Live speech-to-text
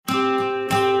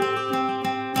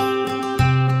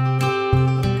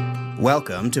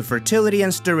Welcome to Fertility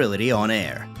and Sterility on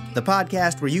Air, the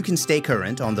podcast where you can stay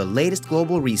current on the latest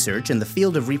global research in the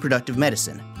field of reproductive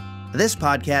medicine. This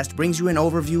podcast brings you an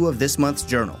overview of this month's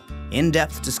journal,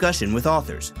 in-depth discussion with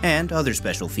authors, and other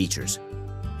special features.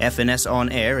 FNS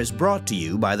On Air is brought to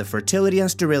you by the Fertility and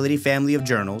Sterility family of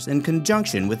journals in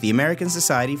conjunction with the American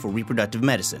Society for Reproductive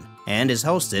Medicine, and is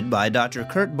hosted by Dr.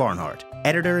 Kurt Barnhart,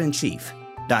 Editor-in-Chief,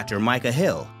 Dr. Micah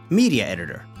Hill, Media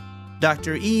Editor,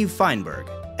 Dr. Eve Feinberg,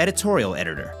 Editorial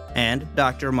Editor, and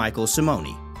Dr. Michael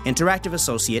Simoni, Interactive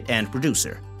Associate and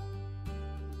Producer.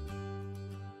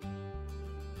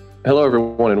 Hello,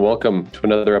 everyone, and welcome to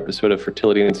another episode of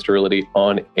Fertility and Sterility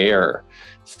on Air,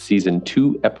 Season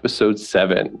 2, Episode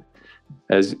 7.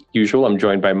 As usual, I'm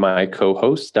joined by my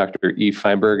co-hosts, Dr. Eve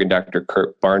Feinberg and Dr.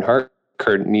 Kurt Barnhart.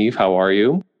 Kurt and Eve, how are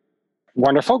you?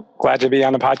 Wonderful. Glad to be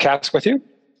on the podcast with you.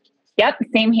 Yep,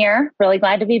 same here. Really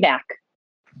glad to be back.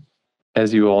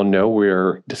 As you all know,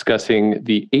 we're discussing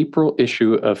the April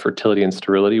issue of Fertility and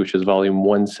Sterility, which is volume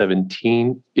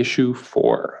 117, issue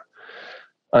 4.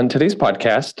 On today's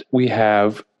podcast, we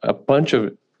have a bunch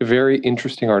of very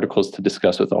interesting articles to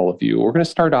discuss with all of you. We're going to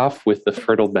start off with the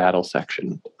fertile battle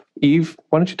section. Eve,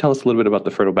 why don't you tell us a little bit about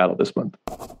the fertile battle this month?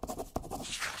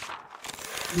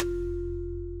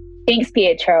 Thanks,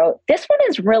 Pietro. This one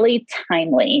is really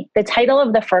timely. The title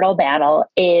of the fertile battle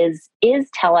is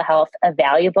telehealth a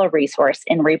valuable resource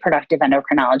in reproductive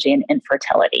endocrinology and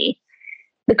infertility?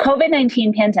 The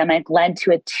COVID-19 pandemic led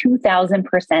to a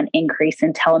 2,000% increase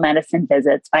in telemedicine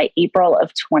visits by April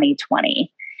of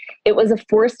 2020. It was a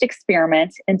forced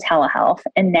experiment in telehealth,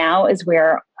 and now as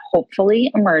we're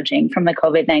hopefully emerging from the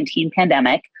COVID-19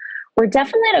 pandemic, we're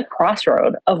definitely at a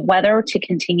crossroad of whether to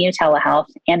continue telehealth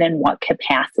and in what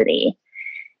capacity.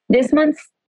 This month's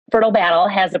fertile battle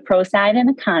has a pro side and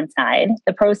a con side.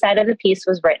 The pro side of the piece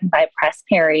was written by Press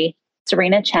Perry,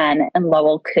 Serena Chen, and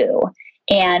Lowell Koo.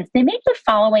 And they make the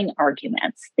following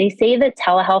arguments. They say that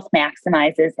telehealth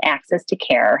maximizes access to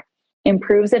care,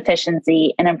 improves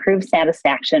efficiency, and improves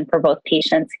satisfaction for both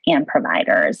patients and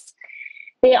providers.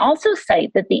 They also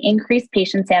cite that the increased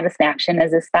patient satisfaction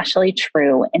is especially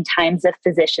true in times of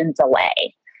physician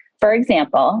delay. For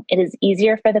example, it is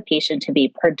easier for the patient to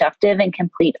be productive and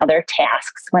complete other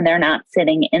tasks when they're not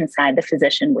sitting inside the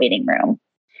physician waiting room.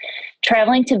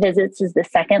 Traveling to visits is the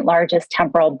second largest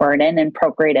temporal burden in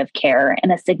procreative care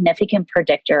and a significant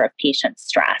predictor of patient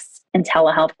stress, and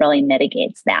telehealth really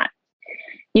mitigates that.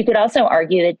 You could also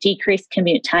argue that decreased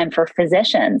commute time for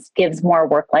physicians gives more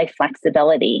work-life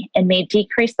flexibility and may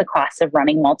decrease the cost of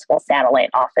running multiple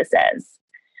satellite offices.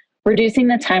 Reducing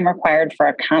the time required for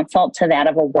a consult to that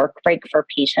of a work break for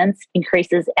patients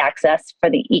increases access for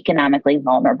the economically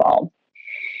vulnerable.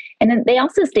 And then they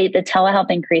also state that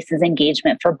telehealth increases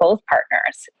engagement for both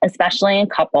partners, especially in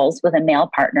couples with a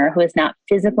male partner who is not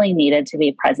physically needed to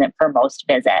be present for most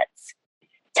visits.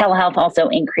 Telehealth also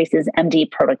increases MD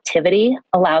productivity,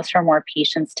 allows for more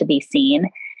patients to be seen,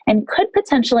 and could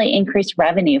potentially increase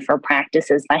revenue for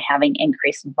practices by having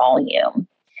increased volume.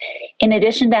 In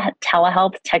addition to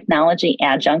telehealth, technology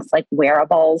adjuncts like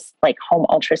wearables, like home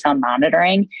ultrasound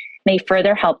monitoring, may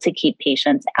further help to keep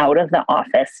patients out of the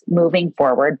office moving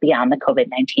forward beyond the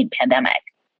COVID-19 pandemic.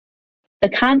 The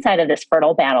con side of this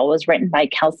fertile battle was written by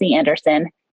Kelsey Anderson,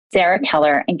 Sarah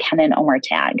Keller, and Kenan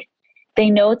Omertag. They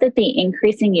note that the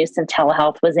increasing use of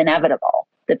telehealth was inevitable.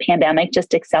 The pandemic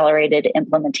just accelerated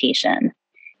implementation.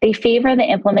 They favor the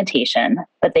implementation,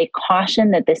 but they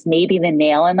caution that this may be the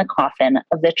nail in the coffin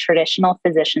of the traditional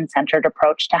physician-centered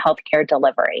approach to healthcare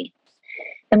delivery.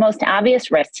 The most obvious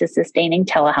risk to sustaining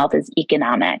telehealth is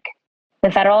economic.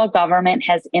 The federal government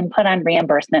has input on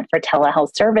reimbursement for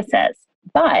telehealth services,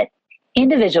 but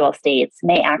individual states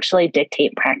may actually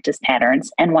dictate practice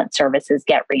patterns and what services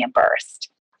get reimbursed.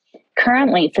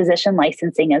 Currently, physician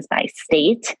licensing is by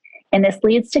state, and this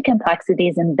leads to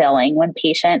complexities in billing when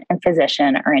patient and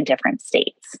physician are in different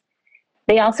states.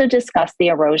 They also discuss the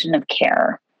erosion of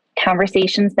care.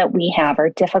 Conversations that we have are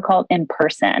difficult in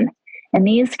person, and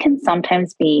these can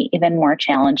sometimes be even more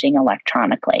challenging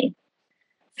electronically.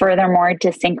 Furthermore,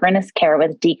 desynchronous care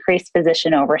with decreased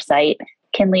physician oversight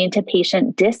can lead to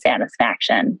patient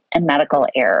dissatisfaction and medical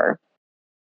error.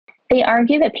 They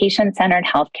argue that patient-centered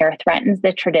healthcare threatens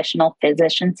the traditional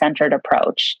physician-centered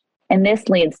approach, and this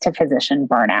leads to physician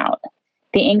burnout.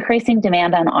 The increasing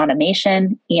demand on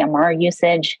automation, EMR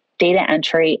usage, data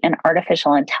entry, and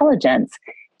artificial intelligence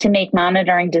to make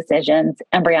monitoring decisions,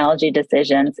 embryology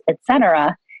decisions,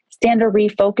 etc., stand to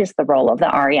refocus the role of the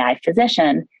REI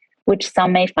physician, which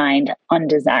some may find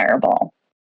undesirable.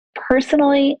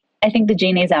 Personally, I think the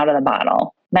genie's out of the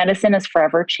bottle. Medicine has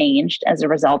forever changed as a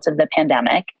result of the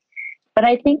pandemic. But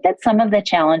I think that some of the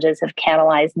challenges have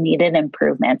catalyzed needed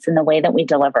improvements in the way that we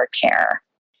deliver care.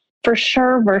 For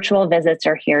sure, virtual visits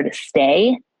are here to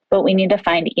stay, but we need to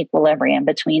find equilibrium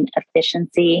between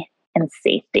efficiency and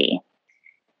safety.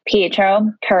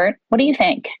 Pietro, Kurt, what do you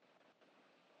think?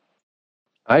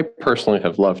 I personally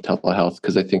have loved telehealth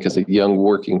because I think as a young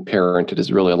working parent, it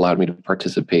has really allowed me to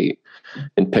participate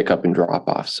in pickup and drop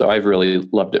off. So I've really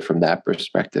loved it from that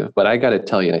perspective. But I got to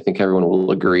tell you, and I think everyone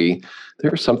will agree,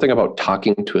 there's something about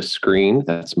talking to a screen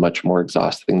that's much more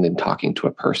exhausting than talking to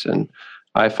a person.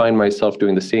 I find myself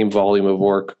doing the same volume of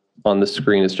work on the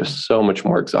screen is just so much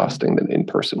more exhausting than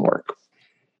in-person work.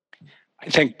 I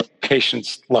think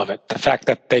patients love it. The fact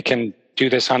that they can do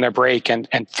this on their break and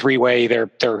three-way their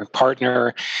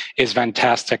partner is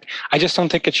fantastic. I just don't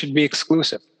think it should be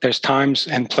exclusive. There's times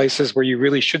and places where you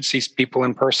really should see people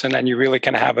in person and you really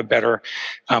can have a better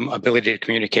ability to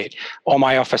communicate. All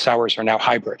my office hours are now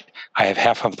hybrid. I have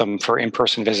half of them for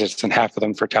in-person visits and half of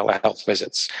them for telehealth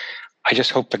visits. I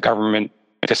just hope the government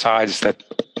decides that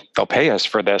they'll pay us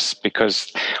for this,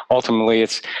 because ultimately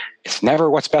it's never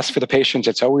what's best for the patients.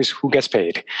 It's always who gets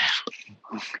paid.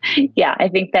 Yeah, I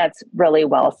think that's really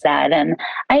well said. And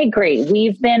I agree.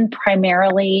 We've been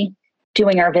primarily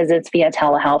doing our visits via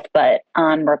telehealth, but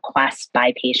on request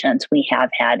by patients, we have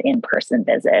had in-person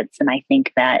visits. And I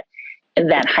think that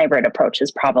that hybrid approach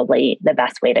is probably the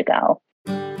best way to go.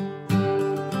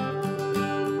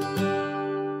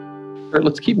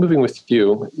 Let's keep moving with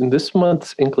you. In this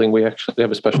month's Inkling, we actually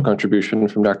have a special contribution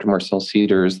from Dr. Marcel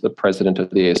Cedars, the president of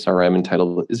the ASRM,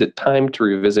 entitled, "Is it time to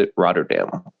revisit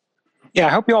Rotterdam?" Yeah, I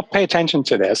hope you all pay attention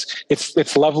to this.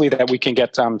 It's lovely that we can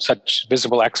get such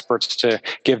visible experts to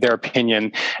give their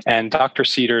opinion. And Dr.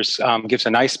 Cedars gives a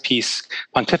nice piece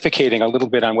pontificating a little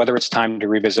bit on whether it's time to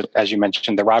revisit, as you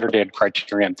mentioned, the Rotterdam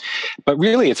criterion. But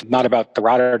really, it's not about the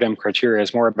Rotterdam criteria.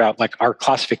 It's more about like our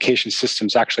classification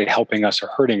systems actually helping us or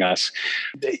hurting us.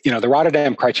 You know, the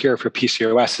Rotterdam criteria for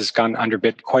PCOS has gone under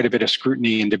quite a bit of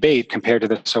scrutiny and debate compared to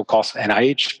the so-called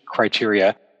NIH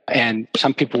criteria. And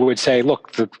some people would say,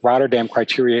 look, the Rotterdam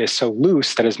criteria is so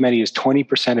loose that as many as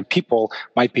 20% of people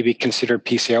might be considered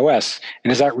PCOS.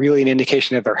 And is that really an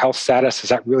indication of their health status? Is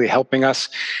that really helping us?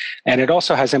 And it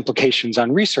also has implications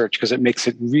on research because it makes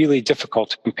it really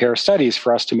difficult to compare studies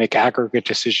for us to make aggregate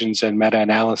decisions and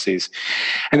meta-analyses.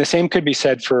 And the same could be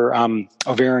said for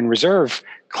ovarian reserve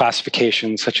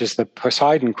classifications such as the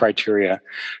Poseidon criteria.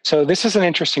 So this is an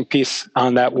interesting piece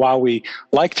on that. While we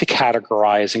like to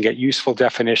categorize and get useful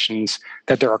definitions,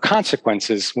 that there are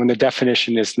consequences when the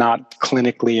definition is not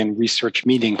clinically and research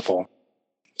meaningful.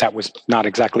 That was not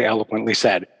exactly eloquently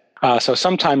said. So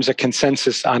sometimes a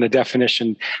consensus on a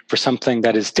definition for something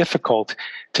that is difficult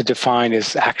to define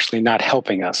is actually not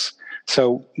helping us.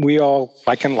 So we all,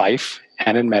 like in life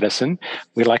and in medicine,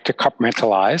 we like to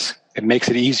compartmentalize. It makes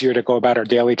it easier to go about our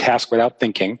daily task without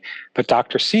thinking. But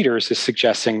Dr. Cedars is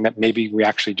suggesting that maybe we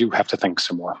actually do have to think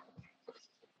some more.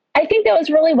 I think that was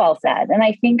really well said. And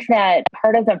I think that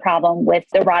part of the problem with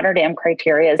the Rotterdam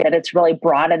criteria is that it's really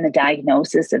broadened the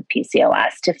diagnosis of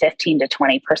PCOS to 15 to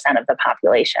 20% of the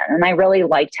population. And I really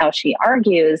liked how she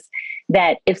argues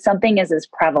that if something is as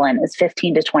prevalent as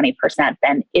 15 to 20%,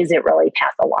 then is it really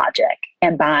pathologic?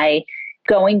 And by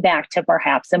going back to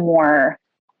perhaps a more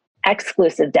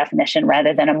exclusive definition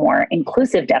rather than a more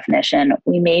inclusive definition,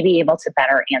 we may be able to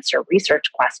better answer research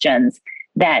questions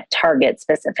that target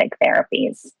specific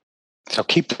therapies. So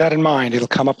keep that in mind. It'll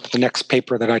come up with the next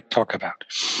paper that I talk about.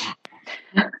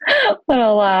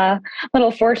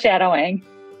 little foreshadowing.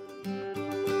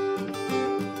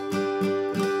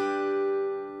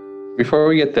 Before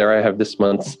we get there, I have this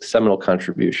month's seminal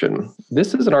contribution.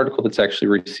 This is an article that's actually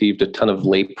received a ton of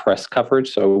late press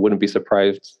coverage, so I wouldn't be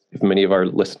surprised if many of our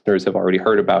listeners have already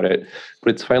heard about it,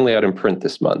 but it's finally out in print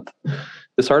this month.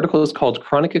 This article is called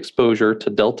 "Chronic Exposure to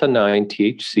Delta-9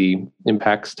 THC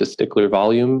Impacts Testicular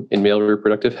Volume in Male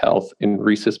Reproductive Health in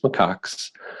Rhesus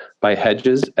Macaques" by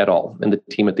Hedges et al. And the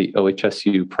team at the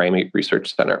OHSU Primate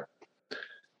Research Center.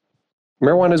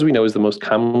 Marijuana, as we know, is the most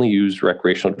commonly used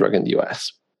recreational drug in the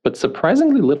US. But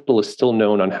surprisingly little is still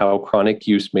known on how chronic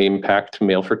use may impact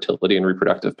male fertility and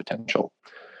reproductive potential.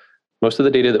 Most of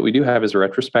the data that we do have is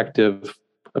retrospective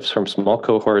from small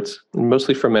cohorts, and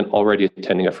mostly from men already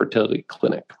attending a fertility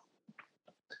clinic.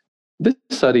 This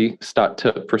study sought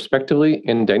to prospectively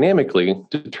and dynamically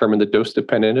determine the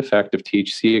dose-dependent effect of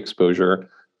THC exposure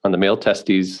on the male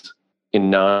testes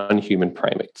in non-human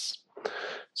primates.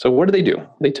 So what did?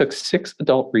 They took 6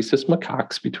 adult rhesus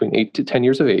macaques between 8 to 10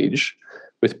 years of age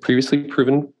with previously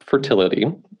proven fertility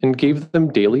and gave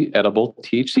them daily edible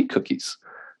THC cookies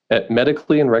at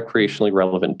medically and recreationally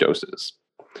relevant doses.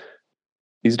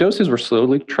 These doses were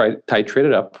slowly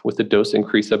titrated up with the dose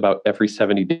increase about every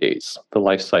 70 days, the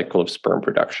life cycle of sperm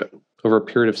production, over a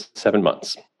period of 7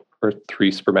 months, or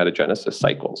 3 spermatogenesis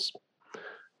cycles.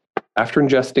 After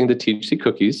ingesting the THC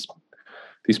cookies,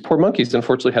 these poor monkeys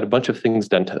unfortunately had a bunch of things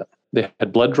done to them. They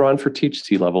had blood drawn for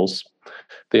THC levels.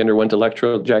 They underwent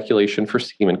electroejaculation for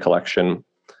semen collection.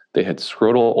 They had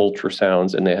scrotal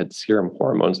ultrasounds, and they had serum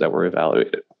hormones that were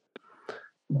evaluated.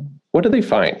 What did they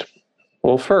find?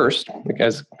 Well, first,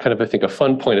 as kind of, I think, a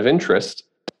fun point of interest,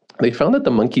 they found that the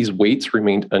monkeys' weights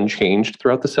remained unchanged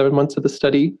throughout the 7 months of the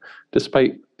study,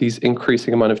 despite these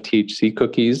increasing amount of THC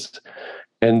cookies.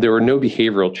 And there were no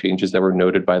behavioral changes that were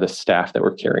noted by the staff that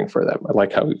were caring for them. I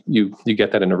like how you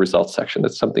get that in a results section.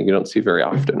 That's something you don't see very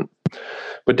often.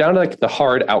 But down to like the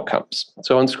hard outcomes.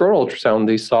 So on scrotal ultrasound,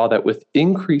 they saw that with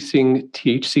increasing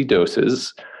THC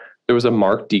doses, there was a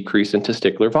marked decrease in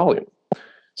testicular volume.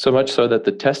 So much so that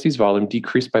the testes volume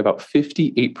decreased by about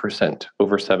 58%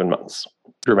 over 7 months.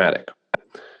 Dramatic.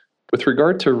 With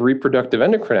regard to reproductive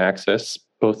endocrine axis,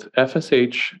 both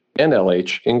FSH and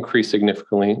LH increased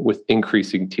significantly with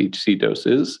increasing THC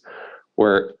doses,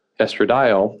 where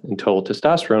estradiol and total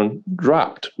testosterone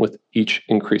dropped with each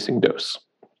increasing dose.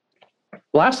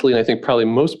 Lastly, and I think probably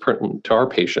most pertinent to our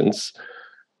patients,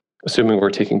 assuming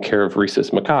we're taking care of rhesus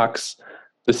macaques,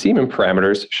 the semen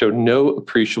parameters showed no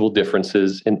appreciable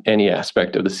differences in any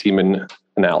aspect of the semen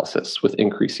analysis with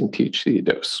increasing THC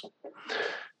dose.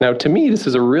 Now, to me, this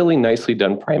is a really nicely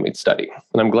done primate study,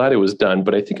 and I'm glad it was done,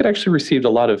 but I think it actually received a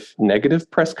lot of negative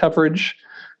press coverage.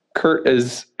 Kurt,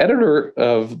 as editor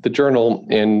of the journal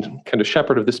and kind of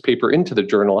shepherd of this paper into the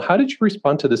journal, how did you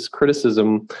respond to this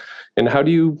criticism, and how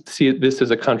do you see this as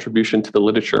a contribution to the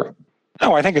literature?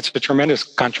 Oh, I think it's a tremendous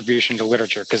contribution to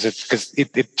literature because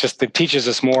it teaches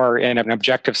us more in an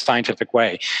objective scientific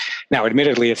way. Now,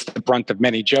 admittedly, it's the brunt of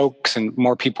many jokes, and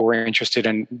more people were interested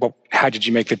in, well, how did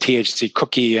you make the THC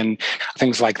cookie and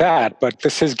things like that. But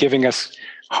this is giving us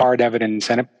hard evidence,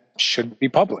 and it should be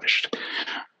published.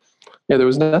 Yeah, there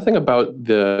was nothing about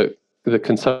the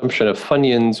consumption of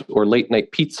Funyuns or late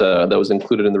night pizza that was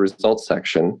included in the results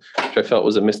section, which I felt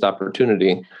was a missed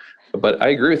opportunity. But I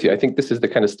agree with you. I think this is the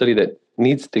kind of study that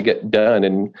needs to get done.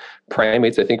 And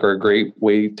primates, I think, are a great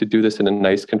way to do this in a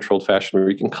nice, controlled fashion where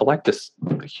we can collect this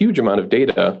huge amount of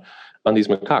data on these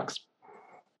macaques.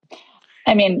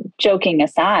 I mean, joking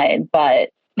aside, but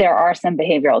there are some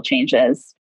behavioral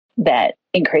changes that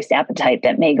increased appetite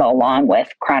that may go along with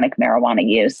chronic marijuana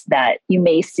use that you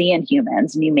may see in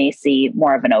humans, and you may see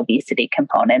more of an obesity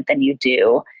component than you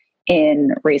do in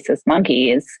rhesus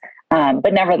monkeys.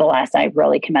 But nevertheless, I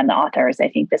really commend the authors. I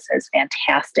think this is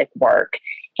fantastic work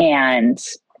and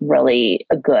really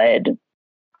a good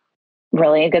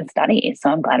study.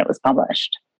 So I'm glad it was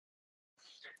published.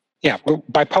 Yeah,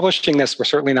 by publishing this, we're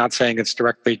certainly not saying it's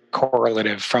directly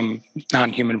correlative from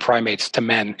non-human primates to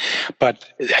men.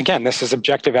 But again, this is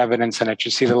objective evidence, and it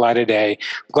should see the light of day.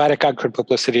 I'm glad it got good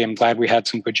publicity. I'm glad we had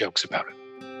some good jokes about it.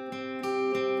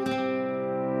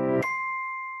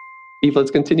 Eve,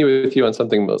 let's continue with you on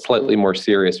something slightly more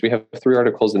serious. We have 3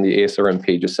 articles in the ASRM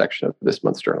Pages section of this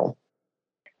month's journal.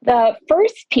 The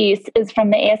first piece is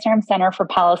from the ASRM Center for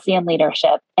Policy and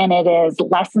Leadership, and it is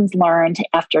Lessons Learned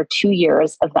After 2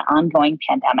 Years of the Ongoing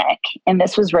Pandemic. And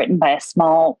this was written by a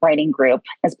small writing group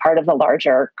as part of the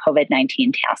larger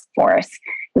COVID-19 task force.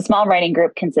 The small writing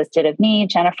group consisted of me,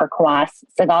 Jennifer Kwas,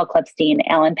 Sigal Klipstein,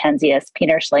 Alan Penzias,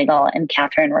 Peter Schlegel, and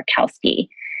Catherine Rakowski.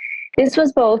 This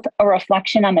was both a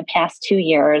reflection on the past 2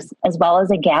 years, as well as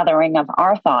a gathering of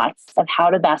our thoughts of how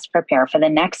to best prepare for the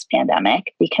next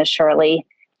pandemic, because surely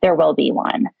there will be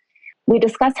one. We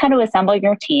discussed how to assemble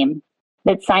your team,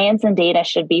 that science and data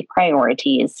should be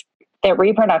priorities, that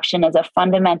reproduction is a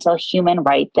fundamental human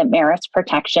right that merits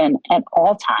protection at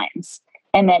all times,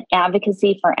 and that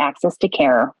advocacy for access to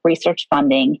care, research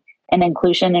funding, and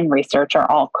inclusion in research are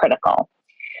all critical.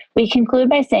 We conclude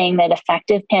by saying that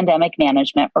effective pandemic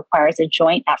management requires a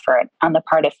joint effort on the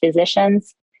part of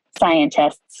physicians,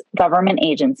 scientists, government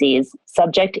agencies,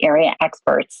 subject area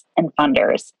experts, and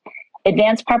funders.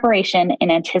 Advanced preparation in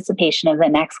anticipation of the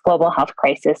next global health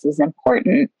crisis is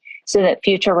important so that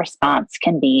future response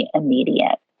can be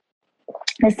immediate.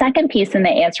 The second piece in the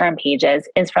ASRM Pages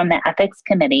is from the Ethics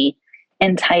Committee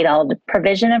entitled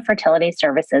Provision of Fertility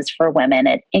Services for Women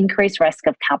at Increased Risk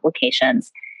of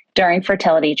Complications During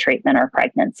Fertility Treatment or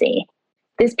Pregnancy.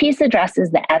 This piece addresses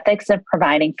the ethics of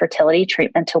providing fertility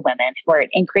treatment to women who are at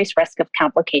increased risk of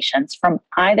complications from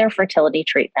either fertility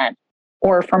treatment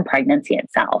or from pregnancy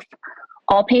itself.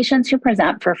 All patients who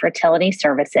present for fertility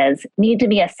services need to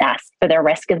be assessed for their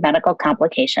risk of medical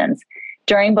complications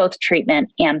during both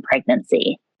treatment and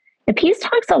pregnancy. The piece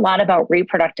talks a lot about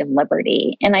reproductive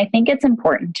liberty, and I think it's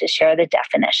important to share the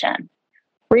definition.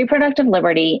 Reproductive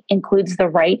liberty includes the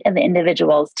right of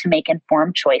individuals to make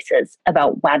informed choices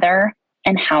about whether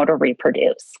and how to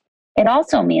reproduce. It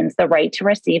also means the right to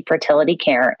receive fertility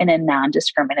care in a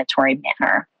non-discriminatory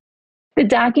manner. The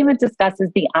document discusses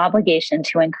the obligation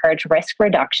to encourage risk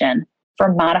reduction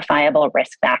for modifiable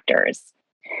risk factors.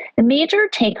 The major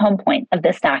take-home point of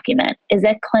this document is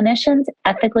that clinicians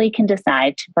ethically can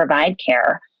decide to provide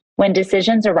care when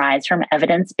decisions arise from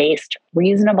evidence-based,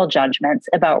 reasonable judgments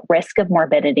about risk of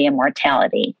morbidity and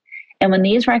mortality. And when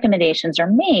these recommendations are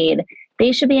made,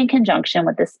 they should be in conjunction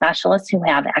with the specialists who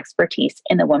have expertise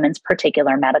in the woman's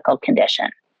particular medical condition.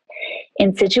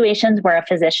 In situations where a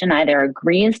physician either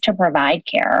agrees to provide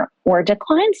care or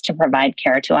declines to provide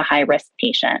care to a high-risk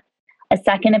patient, a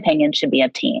second opinion should be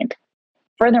obtained.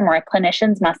 Furthermore,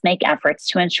 clinicians must make efforts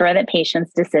to ensure that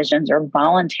patients' decisions are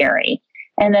voluntary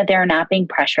and that they're not being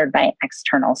pressured by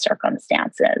external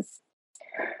circumstances.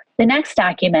 The next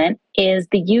document is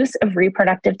the use of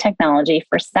reproductive technology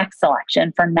for sex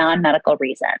selection for non-medical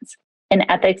reasons, an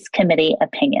ethics committee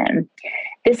opinion.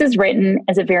 This is written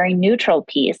as a very neutral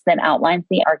piece that outlines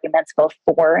the arguments both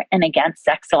for and against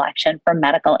sex selection for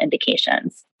medical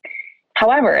indications.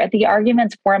 However, the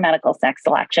arguments for medical sex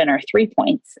selection are 3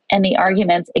 points, and the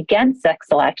arguments against sex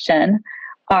selection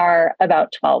are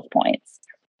about 12 points.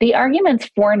 The arguments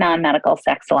for non-medical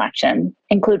sex selection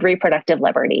include reproductive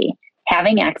liberty,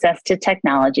 having access to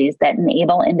technologies that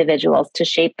enable individuals to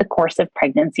shape the course of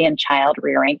pregnancy and child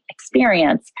rearing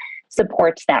experience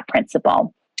supports that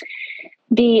principle.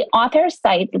 The authors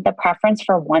cite that the preference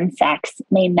for one sex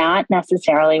may not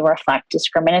necessarily reflect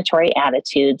discriminatory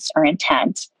attitudes or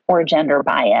intent or gender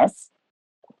bias,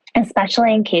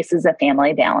 especially in cases of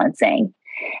family balancing,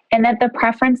 and that the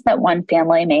preference that one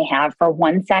family may have for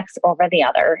one sex over the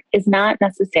other is not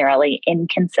necessarily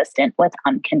inconsistent with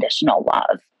unconditional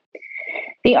love.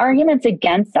 The arguments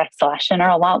against sex selection are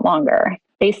a lot longer.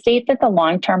 They state that the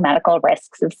long-term medical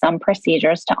risks of some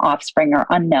procedures to offspring are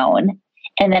unknown,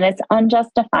 and that it's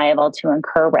unjustifiable to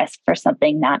incur risk for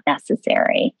something not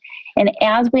necessary. And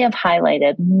as we have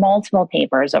highlighted multiple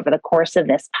papers over the course of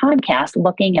this podcast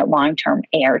looking at long-term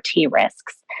ART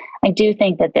risks, I do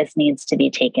think that this needs to be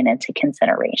taken into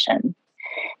consideration.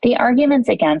 The arguments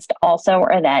against also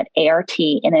are that ART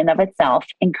in and of itself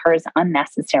incurs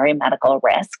unnecessary medical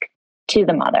risk to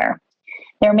the mother.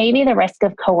 There may be the risk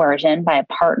of coercion by a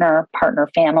partner, partner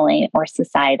family, or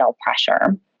societal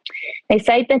pressure. They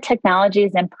cite that technology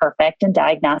is imperfect and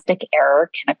diagnostic error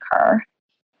can occur.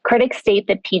 Critics state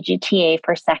that PGTA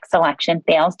for sex selection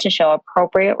fails to show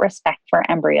appropriate respect for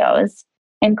embryos.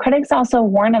 And critics also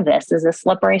warn of this as a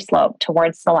slippery slope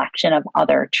towards selection of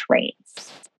other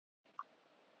traits.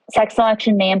 Sex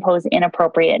selection may impose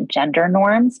inappropriate gender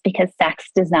norms because sex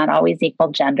does not always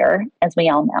equal gender, as we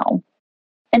all know.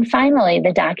 And finally,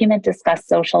 the document discussed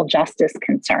social justice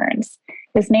concerns.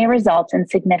 This may result in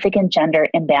significant gender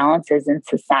imbalances in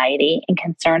society and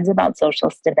concerns about social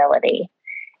stability.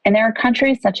 And there are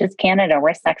countries such as Canada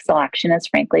where sex selection is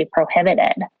frankly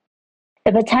prohibited.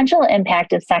 The potential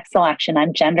impact of sex selection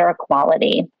on gender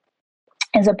equality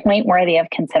is a point worthy of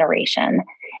consideration,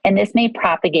 and this may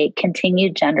propagate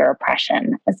continued gender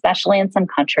oppression, especially in some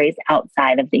countries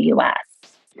outside of the US.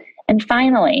 And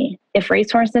finally, if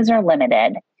resources are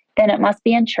limited, then it must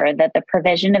be ensured that the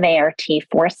provision of ART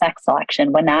for sex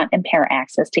selection would not impair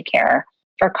access to care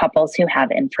for couples who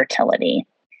have infertility.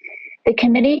 The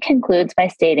committee concludes by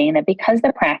stating that because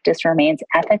the practice remains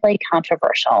ethically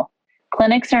controversial,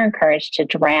 clinics are encouraged to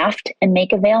draft and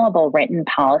make available written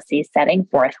policies setting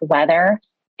forth whether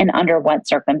and under what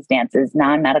circumstances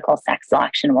non-medical sex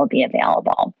selection will be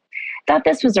available. I thought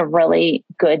this was a really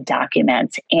good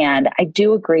document, and I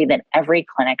do agree that every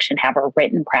clinic should have a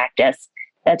written practice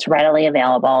that's readily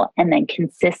available, and then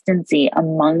consistency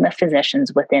among the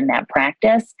physicians within that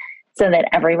practice so that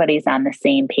everybody's on the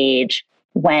same page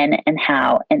when and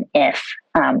how and if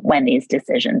when these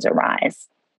decisions arise.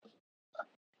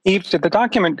 Eve, did the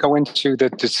document go into the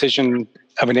decision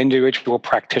of an individual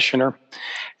practitioner?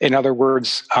 In other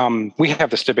words, we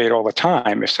have this debate all the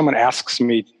time. If someone asks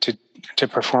me to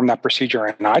perform that procedure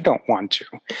and I don't want to,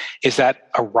 is that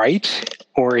a right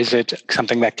or is it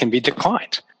something that can be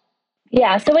declined?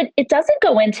 Yeah, so it doesn't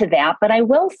go into that, but I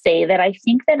will say that I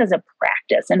think that as a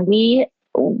practice, and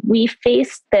we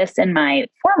faced this in my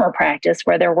former practice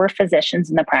where there were physicians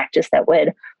in the practice that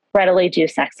would readily do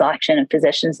sex selection and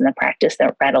physicians in the practice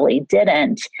that readily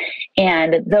didn't.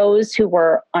 And those who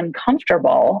were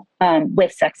uncomfortable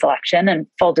with sex selection, and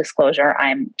full disclosure,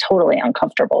 I'm totally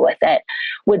uncomfortable with it,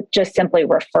 would just simply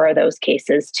refer those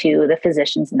cases to the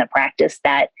physicians in the practice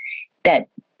that that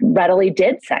readily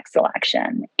did sex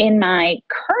selection. In my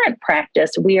current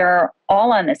practice, we are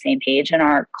all on the same page, and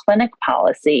our clinic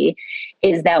policy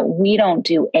is that we don't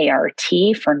do ART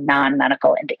for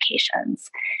non-medical indications.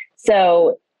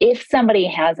 So if somebody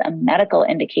has a medical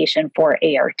indication for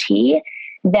ART,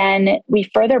 then we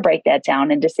further break that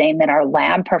down into saying that our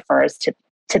lab prefers to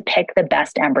pick the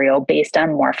best embryo based on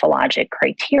morphologic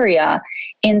criteria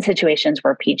in situations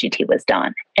where PGT was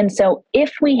done. And so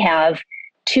if we have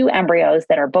 2 embryos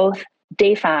that are both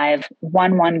day 5,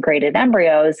 1-1 graded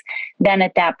embryos, then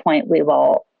at that point we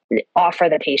will offer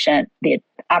the patient the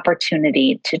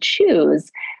opportunity to choose.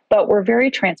 But we're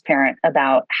very transparent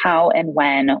about how and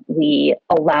when we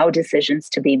allow decisions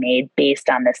to be made based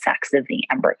on the sex of the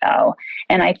embryo.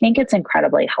 And I think it's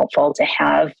incredibly helpful to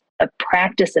have a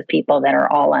practice of people that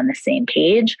are all on the same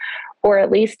page, or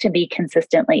at least to be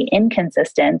consistently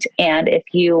inconsistent. And if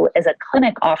you, as a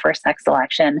clinic, offer sex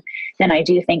selection, then I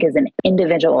do think as an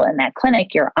individual in that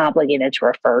clinic, you're obligated to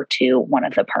refer to one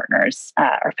of the partners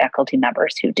or faculty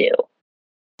members who do.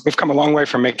 We've come a long way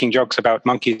from making jokes about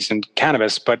monkeys and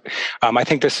cannabis, but I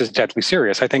think this is deadly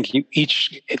serious. I think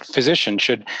each physician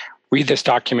should read this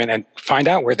document and find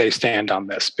out where they stand on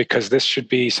this, because this should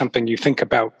be something you think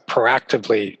about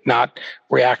proactively, not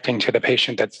reacting to the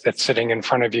patient that's sitting in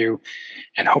front of you,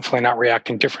 and hopefully not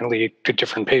reacting differently to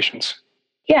different patients.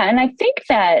 Yeah, and I think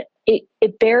that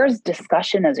it bears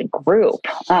discussion as a group.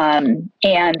 And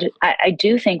I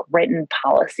do think written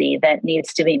policy that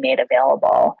needs to be made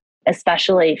available,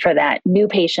 especially for that new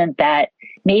patient that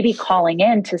may be calling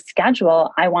in to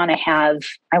schedule, I want to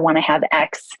have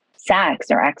X sex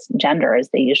or X gender, as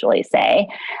they usually say,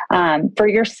 for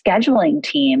your scheduling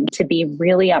team to be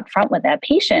really upfront with that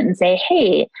patient and say,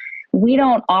 hey, we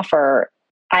don't offer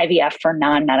IVF for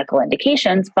non-medical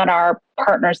indications, but our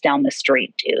partners down the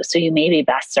street do. So you may be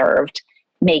best served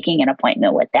making an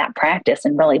appointment with that practice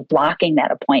and really blocking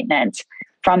that appointment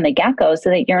from the get-go so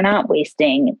that you're not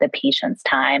wasting the patient's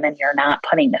time and you're not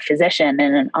putting the physician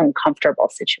in an uncomfortable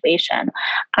situation.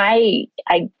 I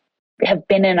have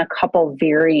been in a couple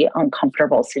very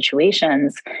uncomfortable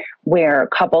situations where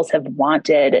couples have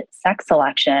wanted sex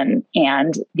selection,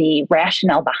 and the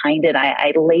rationale behind it,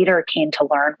 I later came to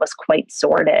learn, was quite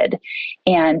sordid.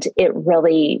 And it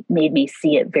really made me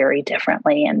see it very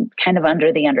differently, and kind of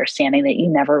under the understanding that you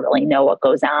never really know what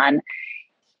goes on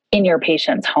in your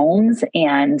patients' homes,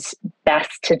 and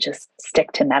best to just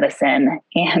stick to medicine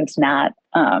and not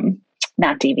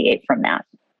deviate from that.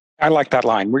 I like that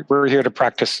line. We're here to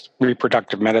practice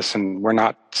reproductive medicine. We're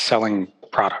not selling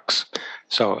products.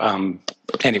 So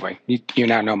anyway, you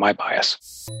now know my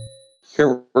bias. Here,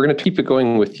 we're going to keep it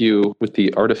going with you with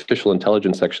the artificial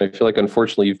intelligence section. I feel like,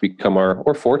 unfortunately, you've become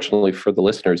or fortunately for the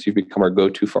listeners, you've become our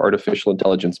go-to for artificial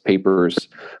intelligence papers.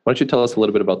 Why don't you tell us a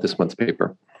little bit about this month's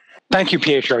paper? Thank you,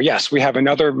 Pietro. Yes, we have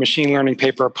another machine learning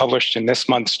paper published in this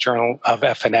month's Journal of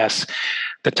FNS.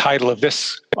 The title of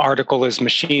this article is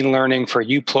Machine Learning for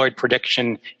Euploid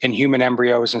Prediction in Human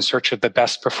Embryos in Search of the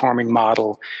Best Performing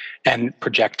Model and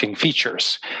Projecting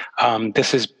Features.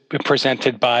 This is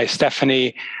presented by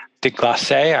Stephanie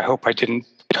Deglace. I hope I didn't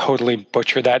totally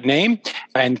butcher that name,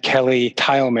 and Kelly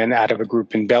Tileman out of a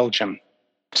group in Belgium.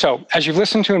 So, as you've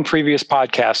listened to in previous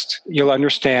podcasts, you'll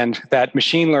understand that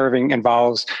machine learning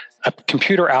involves a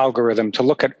computer algorithm to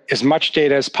look at as much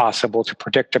data as possible to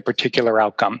predict a particular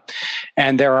outcome.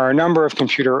 And there are a number of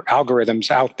computer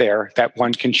algorithms out there that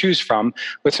one can choose from,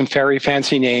 with some very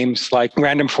fancy names like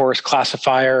random forest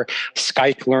classifier,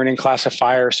 Skype learning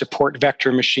classifier, support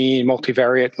vector machine,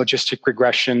 multivariate logistic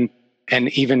regression, and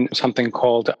even something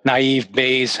called naive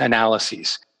Bayes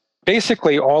analyses.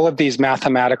 Basically, all of these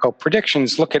mathematical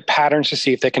predictions look at patterns to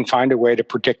see if they can find a way to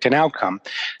predict an outcome.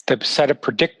 The set of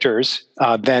predictors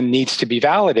then needs to be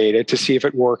validated to see if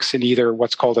it works in either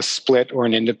what's called a split or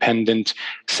an independent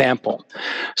sample.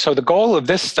 So the goal of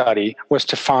this study was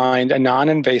to find a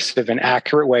non-invasive and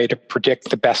accurate way to predict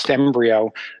the best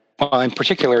embryo. Well, in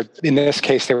particular, in this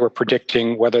case, they were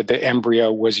predicting whether the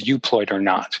embryo was euploid or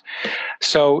not.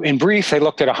 So in brief, they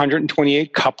looked at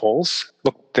 128 couples.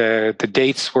 The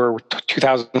dates were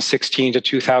 2016 to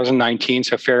 2019,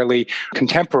 so fairly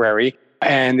contemporary.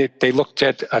 And they looked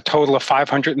at a total of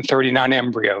 539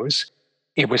 embryos.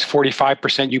 It was 45%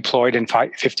 euploid and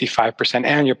 55%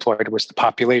 aneuploid was the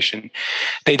population.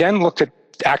 They then looked at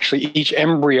actually each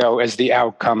embryo as the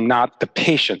outcome, not the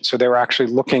patient. So they were actually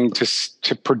looking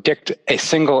to predict a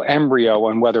single embryo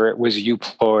on whether it was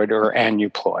euploid or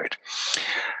aneuploid.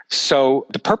 So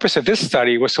the purpose of this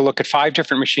study was to look at 5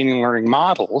 different machine learning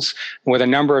models with a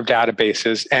number of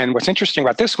databases. And what's interesting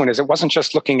about this one is it wasn't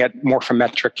just looking at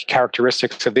morphometric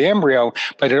characteristics of the embryo,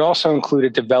 but it also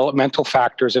included developmental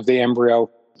factors of the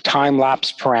embryo,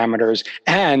 time-lapse parameters,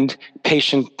 and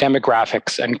patient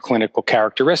demographics and clinical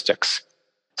characteristics.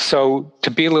 So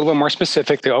to be a little bit more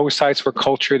specific, the oocytes were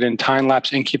cultured in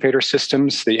time-lapse incubator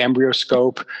systems, the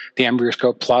EmbryoScope, the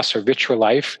EmbryoScope Plus, or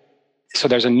Vitrolife. So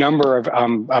there's a number of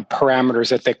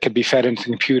parameters that could be fed into the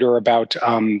computer about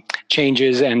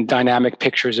changes and dynamic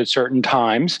pictures at certain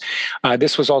times.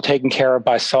 This was all taken care of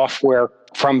by software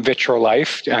from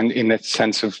Vitrolife, and in the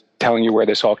sense of telling you where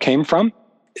this all came from.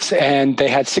 And they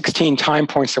had 16 time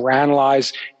points that were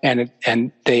analyzed, and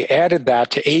they added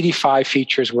that to 85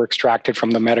 features were extracted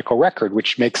from the medical record,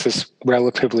 which makes this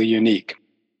relatively unique.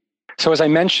 So as I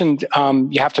mentioned,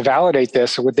 you have to validate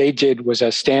this. So what they did was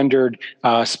a standard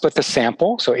split the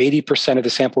sample. So 80% of the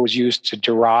sample was used to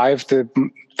derive the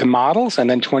models, and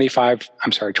then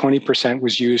 20%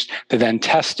 was used to then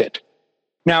test it.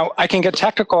 Now, I can get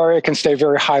technical or I can stay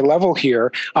very high level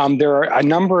here. There are a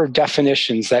number of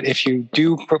definitions that if you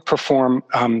do perform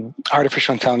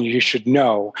artificial intelligence, you should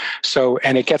know. So,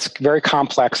 and it gets very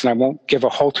complex, and I won't give a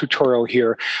whole tutorial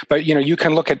here, but you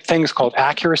can look at things called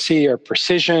accuracy or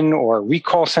precision or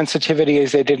recall sensitivity,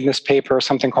 as they did in this paper,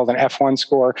 something called an F1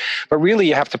 score. But really,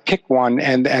 you have to pick one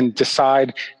and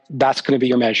decide that's going to be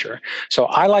your measure. So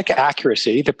I like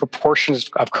accuracy, the proportions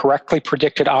of correctly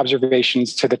predicted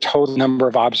observations to the total number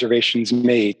of observations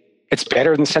made. It's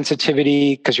better than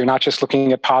sensitivity because you're not just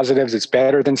looking at positives. It's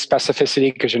better than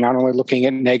specificity because you're not only looking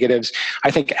at negatives.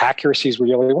 I think accuracy is what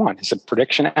you really want. Is the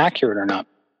prediction accurate or not?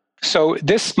 So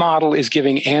this model is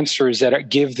giving answers that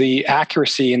give the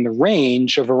accuracy in the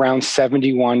range of around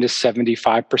 71 to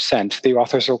 75%. The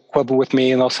authors will quibble with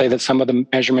me and they'll say that some of the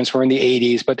measurements were in the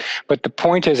 80s, but the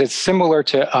point is it's similar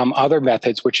to other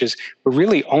methods, which is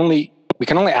we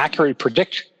can only accurately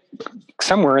predict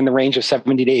somewhere in the range of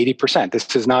 70 to 80%.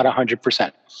 This is not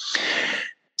 100%.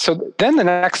 So then the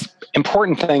next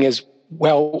important thing is,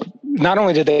 well, not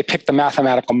only did they pick the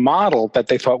mathematical model that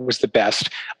they thought was the best,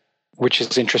 which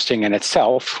is interesting in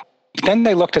itself. Then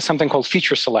they looked at something called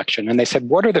feature selection, and they said,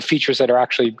 what are the features that are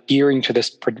actually gearing to this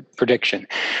prediction?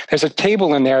 There's a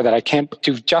table in there that I can't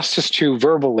do justice to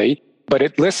verbally, but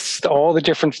it lists all the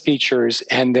different features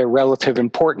and their relative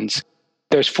importance.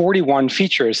 There's 41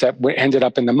 features that ended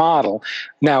up in the model.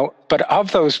 Now, but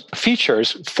of those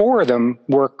features, 4 of them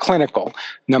were clinical.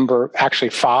 Actually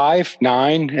 5,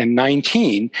 9, and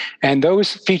 19. And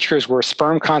those features were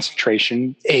sperm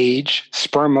concentration, age,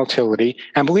 sperm motility,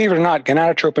 and believe it or not,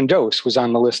 gonadotropin dose was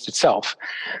on the list itself.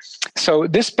 So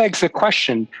this begs the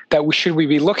question that should we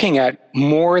be looking at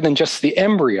more than just the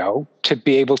embryo to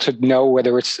be able to know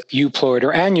whether it's euploid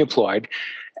or aneuploid,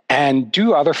 and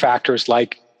do other factors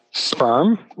like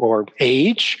sperm or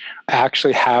age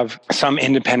actually have some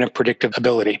independent predictive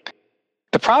ability.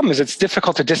 The problem is it's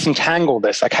difficult to disentangle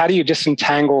this. Like, how do you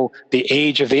disentangle the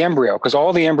age of the embryo? Because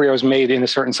all the embryos made in a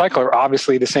certain cycle are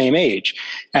obviously the same age.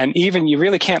 And even you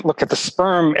really can't look at the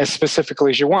sperm as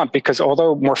specifically as you want, because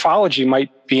although morphology might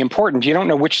be important, you don't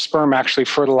know which sperm actually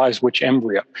fertilized which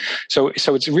embryo. So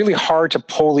it's really hard to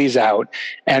pull these out,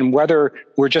 and whether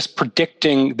we're just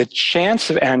predicting the chance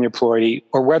of aneuploidy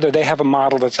or whether they have a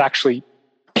model that's actually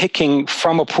picking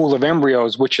from a pool of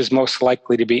embryos which is most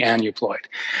likely to be aneuploid.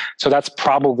 So that's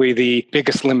probably the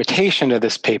biggest limitation of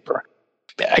this paper.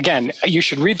 Again, you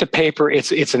should read the paper.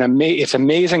 It's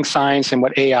amazing science and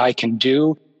what AI can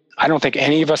do. I don't think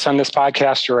any of us on this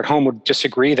podcast or at home would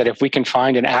disagree that if we can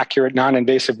find an accurate,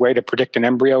 non-invasive way to predict an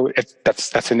embryo,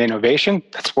 that's an innovation.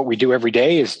 That's what we do every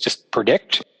day, is just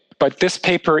predict. But this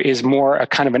paper is more a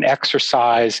kind of an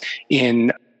exercise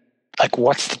in like,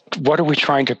 what are we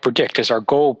trying to predict? Is our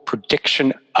goal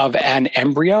prediction of an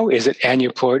embryo? Is it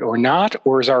aneuploid or not?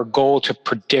 Or is our goal to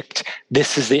predict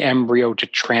this is the embryo to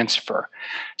transfer?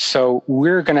 So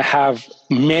we're going to have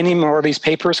many more of these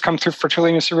papers come through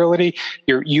fertility and sterility.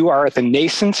 You are at the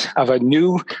nascent of a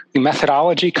new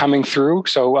methodology coming through.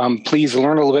 So please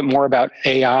learn a little bit more about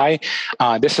AI.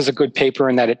 This is a good paper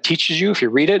in that it teaches you, if you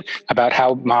read it, about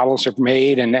how models are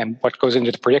made and what goes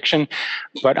into the prediction.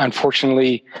 But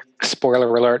unfortunately,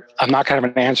 spoiler alert, I'm not going to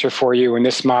have an answer for you, and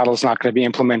this model is not going to be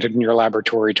implemented in your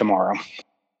laboratory tomorrow.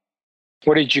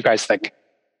 What did you guys think?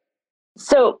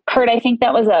 So, Kurt, I think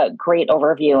that was a great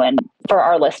overview. And for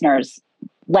our listeners,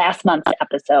 last month's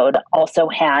episode also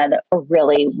had a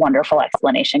really wonderful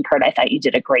explanation. Kurt, I thought you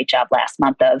did a great job last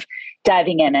month of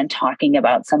diving in and talking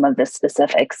about some of the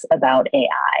specifics about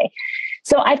AI.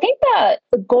 So I think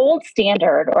the gold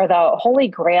standard or the holy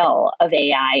grail of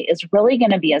AI is really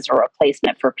going to be as a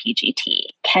replacement for PGT.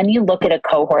 Can you look at a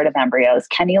cohort of embryos?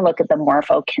 Can you look at the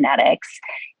morphokinetics?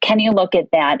 Can you look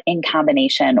at that in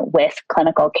combination with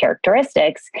clinical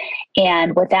characteristics?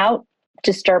 And without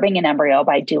disturbing an embryo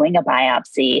by doing a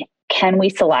biopsy, can we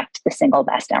select the single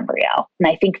best embryo? And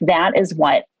I think that is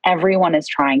what everyone is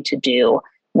trying to do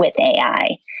with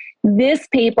AI. This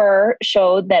paper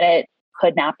showed that it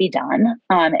could not be done,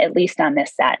 at least on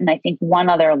this set. And I think one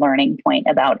other learning point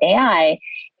about AI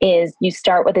is you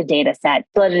start with a data set,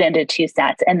 split it into two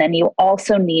sets, and then you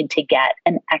also need to get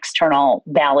an external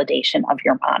validation of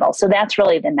your model. So that's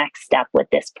really the next step with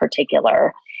this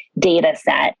particular data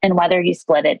set. And whether you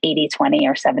split it 80-20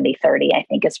 or 70-30, I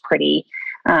think is pretty,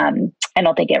 I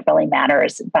don't think it really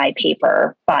matters by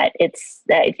paper, but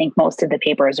I think most of the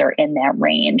papers are in that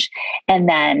range. And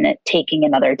then taking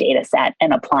another data set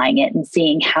and applying it and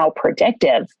seeing how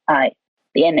predictive an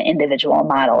individual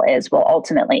model is will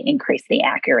ultimately increase the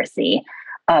accuracy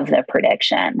of the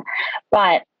prediction.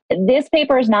 But this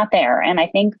paper is not there. And I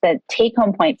think the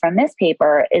take-home point from this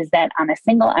paper is that on a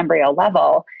single embryo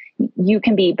level, you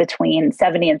can be between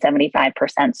 70 and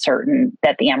 75% certain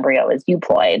that the embryo is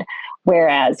euploid.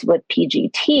 Whereas with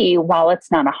PGT, while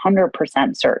it's not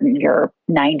 100% certain, you're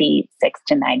 96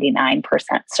 to 99%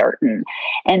 certain.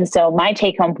 And so my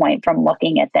take-home point from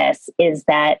looking at this is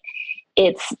that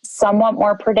it's somewhat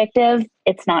more predictive.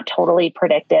 It's not totally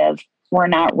predictive. We're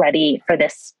not ready for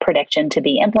this prediction to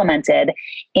be implemented.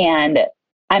 And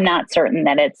I'm not certain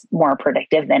that it's more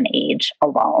predictive than age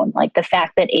alone. Like the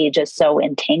fact that age is so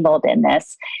entangled in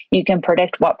this, you can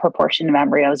predict what proportion of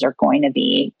embryos are going to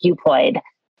be euploid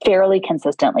fairly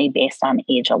consistently based on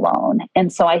age alone.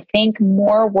 And so I think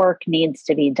more work needs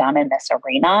to be done in this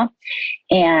arena.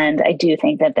 And I do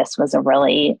think that this was a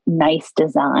really nice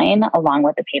design, along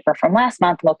with the paper from last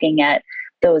month looking at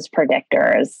those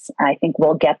predictors. I think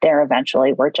we'll get there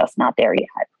eventually. We're just not there yet.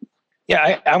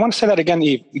 Yeah, I want to say that again,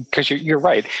 Eve, because you're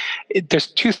right. There's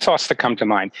two thoughts that come to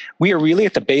mind. We are really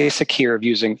at the basic here of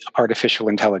using artificial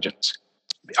intelligence.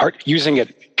 Using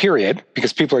it, period,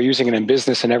 because people are using it in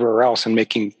business and everywhere else and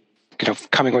making,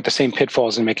 coming with the same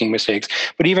pitfalls and making mistakes.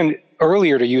 But even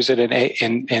earlier to use it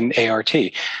in ART.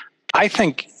 I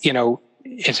think,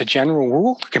 as a general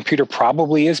rule, the computer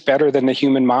probably is better than the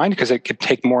human mind because it could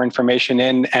take more information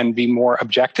in and be more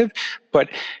objective. But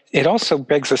it also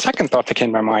begs the second thought that came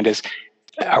to my mind is,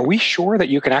 are we sure that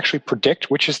you can actually predict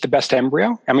which is the best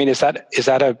embryo? I mean, is that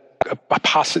a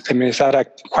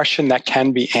question that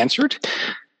can be answered?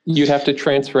 You'd have to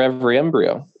transfer every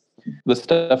embryo. The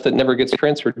stuff that never gets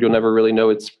transferred, you'll never really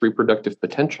know its reproductive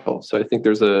potential. So I think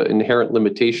there's an inherent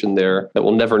limitation there that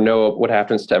we'll never know what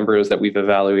happens to embryos that we've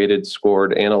evaluated,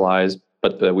 scored, analyzed,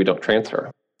 but that we don't transfer.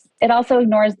 It also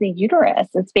ignores the uterus.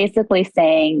 It's basically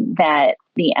saying that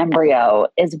the embryo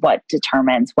is what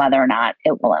determines whether or not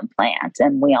it will implant.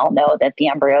 And we all know that the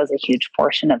embryo is a huge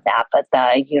portion of that, but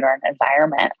the uterine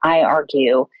environment, I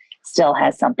argue, still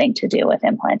has something to do with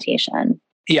implantation.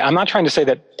 Yeah, I'm not trying to say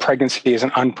that pregnancy is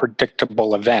an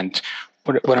unpredictable event.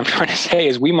 What I'm trying to say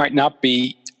is we might not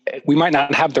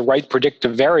have the right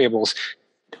predictive variables,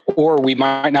 or we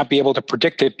might not be able to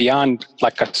predict it beyond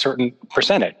like a certain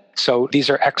percentage. So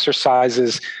these are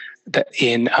exercises that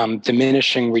in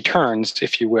diminishing returns,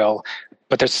 if you will,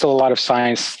 but there's still a lot of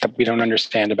science that we don't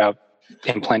understand about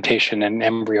implantation and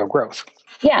embryo growth.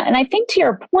 Yeah, and I think to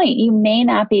your point, you may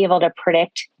not be able to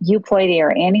predict euploidy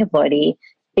or aneuploidy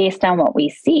based on what we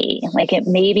see. Like it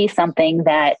may be something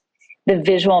that the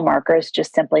visual markers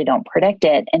just simply don't predict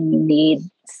it, and you need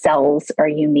cells or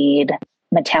you need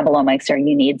metabolomics or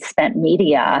you need spent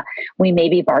media. We may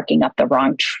be barking up the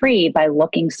wrong tree by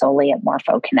looking solely at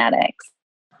morphokinetics.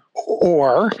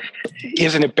 Or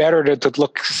isn't it better to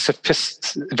look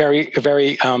very,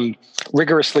 very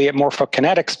rigorously at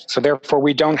morphokinetics, so therefore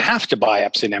we don't have to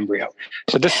biopsy an embryo?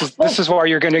 So this is why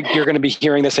you're going to be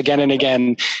hearing this again and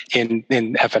again in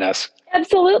FNS.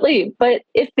 Absolutely, but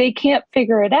if they can't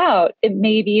figure it out, it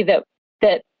may be that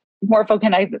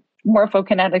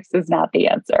morphokinetics is not the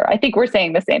answer. I think we're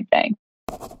saying the same thing.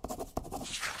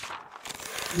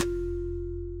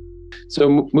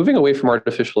 So moving away from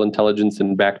artificial intelligence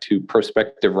and back to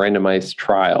prospective randomized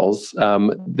trials,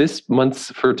 this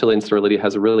month's Fertility and Sterility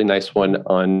has a really nice one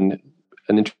on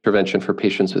an intervention for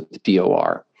patients with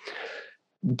DOR.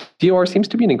 DOR seems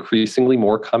to be an increasingly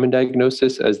more common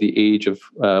diagnosis as the age of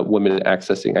women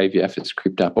accessing IVF has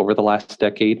creeped up over the last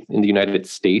decade. In the United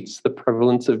States, the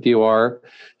prevalence of DOR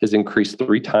has increased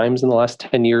 3 times in the last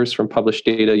 10 years from published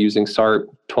data using SART,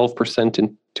 12%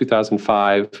 in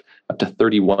 2005, up to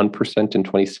 31% in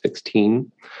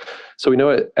 2016. So we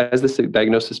know as this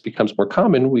diagnosis becomes more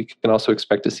common, we can also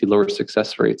expect to see lower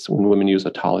success rates when women use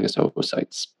autologous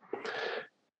oocytes.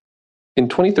 In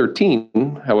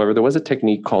 2013, however, there was a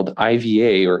technique called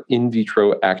IVA, or in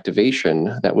vitro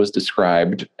activation, that was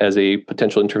described as a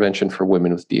potential intervention for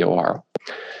women with DOR.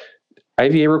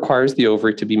 IVA requires the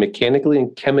ovary to be mechanically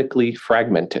and chemically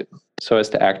fragmented so as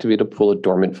to activate a pool of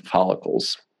dormant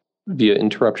follicles via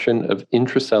interruption of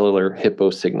intracellular Hippo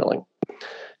signaling.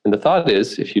 And the thought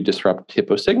is, if you disrupt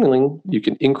Hippo signaling, you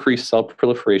can increase cell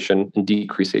proliferation and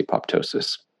decrease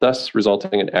apoptosis, thus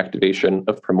resulting in activation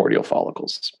of primordial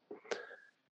follicles.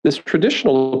 This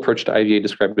traditional approach to IVA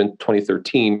described in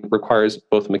 2013 requires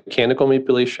both mechanical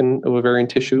manipulation of ovarian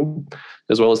tissue,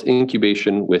 as well as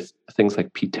incubation with things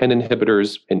like PTEN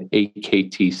inhibitors and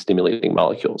AKT stimulating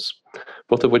molecules,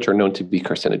 both of which are known to be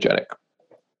carcinogenic.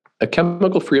 A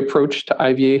chemical-free approach to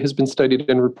IVA has been studied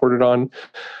and reported on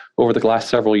over the last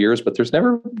several years, but there's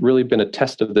never really been a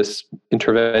test of this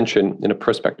intervention in a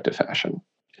prospective fashion.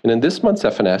 And in this month's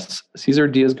FNS, Cesar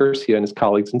Diaz-Garcia and his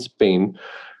colleagues in Spain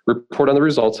report on the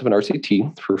results of an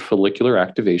RCT for follicular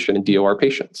activation in DOR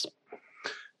patients.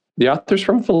 The authors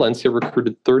from Valencia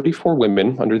recruited 34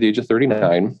 women under the age of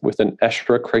 39 with an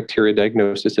ESHRA criteria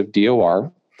diagnosis of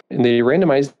DOR, and they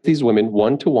randomized these women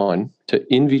 1-to-1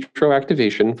 to in vitro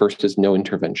activation versus no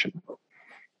intervention.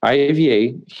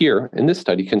 IVA here in this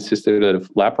study consisted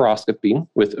of laparoscopy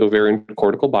with ovarian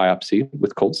cortical biopsy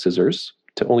with cold scissors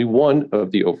to only one of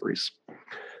the ovaries.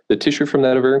 The tissue from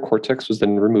that ovarian cortex was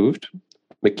then removed,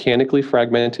 mechanically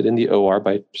fragmented in the OR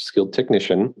by a skilled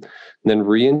technician, and then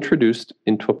reintroduced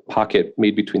into a pocket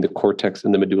made between the cortex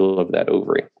and the medulla of that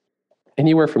ovary.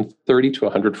 Anywhere from 30 to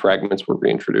 100 fragments were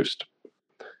reintroduced.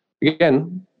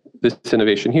 Again, this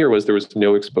innovation here was there was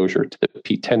no exposure to the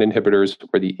PTEN inhibitors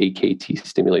or the AKT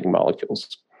stimulating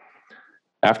molecules.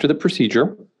 After the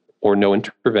procedure, or no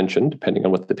intervention, depending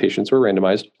on what the patients were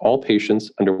randomized, all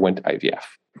patients underwent IVF.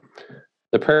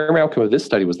 The primary outcome of this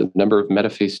study was the number of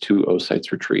metaphase 2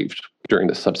 oocytes retrieved during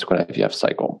the subsequent IVF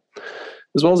cycle,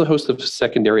 as well as a host of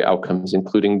secondary outcomes,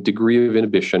 including degree of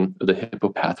inhibition of the Hippo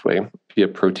pathway via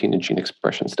protein and gene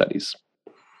expression studies.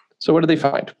 So what did they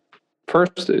find?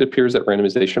 First, it appears that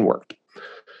randomization worked.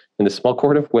 In the small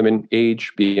cohort of women,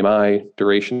 age, BMI,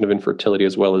 duration of infertility,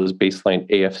 as well as baseline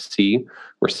AFC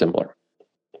were similar.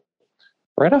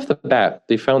 Right off the bat,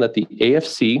 they found that the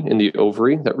AFC in the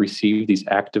ovary that received these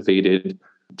activated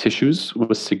tissues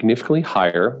was significantly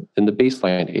higher than the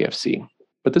baseline AFC.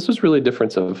 But this was really a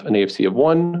difference of an AFC of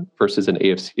 1 versus an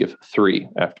AFC of 3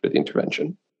 after the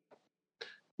intervention.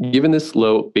 Given this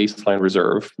low baseline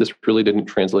reserve, this really didn't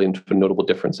translate into a notable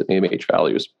difference in AMH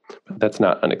values, but that's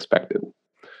not unexpected.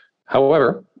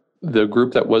 However, the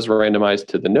group that was randomized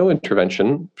to the no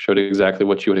intervention showed exactly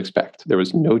what you would expect. There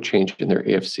was no change in their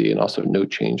AFC and also no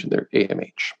change in their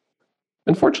AMH.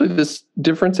 Unfortunately, this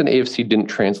difference in AFC didn't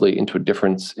translate into a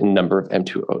difference in number of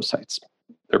M2 oocytes,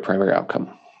 their primary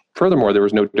outcome. Furthermore, there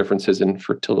was no differences in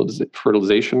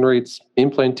fertilization rates,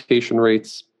 implantation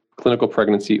rates, clinical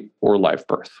pregnancy, or live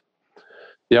birth.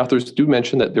 The authors do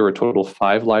mention that there were a total of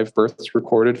 5 live births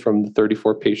recorded from the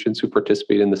 34 patients who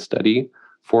participated in the study,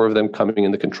 4 of them coming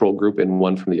in the control group and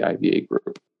 1 from the IVA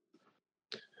group.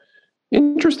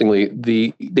 Interestingly,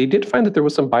 they did find that there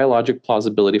was some biologic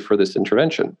plausibility for this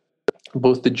intervention.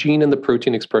 Both the gene and the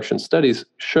protein expression studies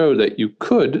show that you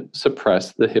could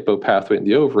suppress the Hippo pathway in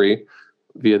the ovary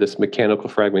via this mechanical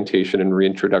fragmentation and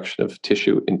reintroduction of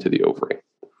tissue into the ovary.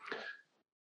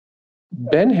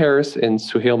 Ben Harris and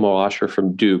Suhail Moasher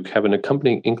from Duke have an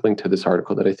accompanying inkling to this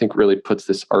article that I think really puts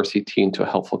this RCT into a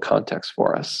helpful context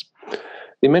for us.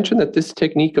 They mentioned that this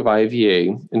technique of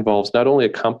IVA involves not only a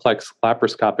complex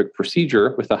laparoscopic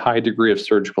procedure with a high degree of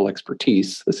surgical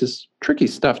expertise. This is tricky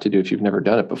stuff to do if you've never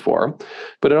done it before,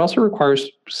 but it also requires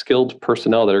skilled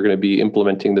personnel that are going to be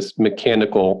implementing this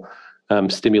mechanical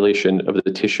stimulation of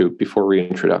the tissue before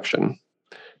reintroduction.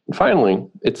 And finally,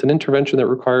 it's an intervention that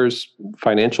requires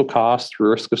financial costs,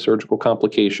 risk of surgical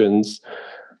complications.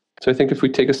 So I think if we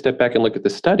take a step back and look at the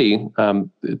study,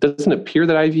 it doesn't appear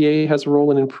that IVA has a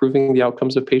role in improving the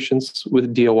outcomes of patients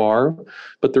with DOR,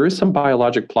 but there is some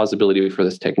biologic plausibility for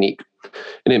this technique.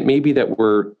 And it may be that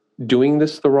we're doing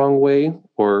this the wrong way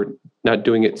or not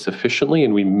doing it sufficiently,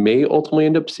 and we may ultimately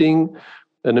end up seeing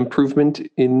an improvement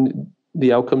in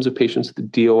the outcomes of patients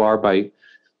with DOR by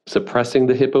suppressing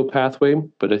the Hippo pathway.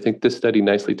 But I think this study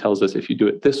nicely tells us if you do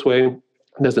it this way,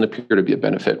 it doesn't appear to be a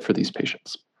benefit for these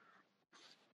patients.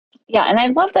 Yeah, and I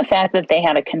love the fact that they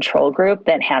had a control group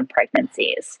that had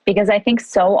pregnancies, because I think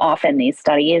so often these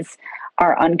studies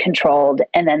are uncontrolled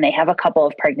and then they have a couple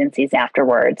of pregnancies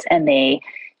afterwards and they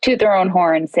toot their own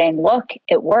horn saying, look,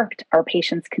 it worked. Our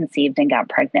patients conceived and got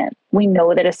pregnant. We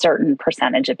know that a certain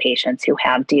percentage of patients who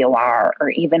have DOR or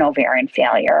even ovarian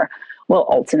failure will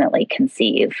ultimately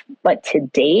conceive. But to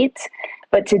date,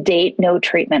 no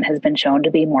treatment has been shown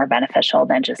to be more beneficial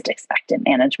than just expectant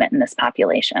management in this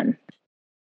population.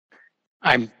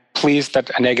 I'm pleased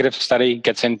that a negative study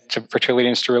gets into fertility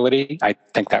and sterility. I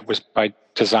think that was by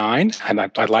design, and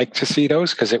I'd like to see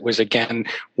those because it was, again,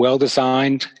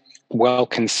 well-designed,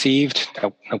 well-conceived,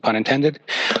 no pun intended.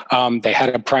 They had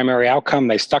a primary outcome,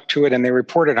 they stuck to it, and they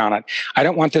reported on it. I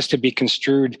don't want this to be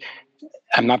construed,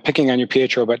 I'm not picking on you,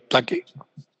 Pietro, but like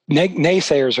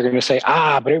naysayers are going to say,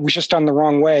 but it was just done the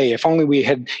wrong way. If only we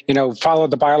had, followed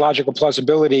the biological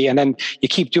plausibility, and then you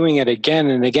keep doing it again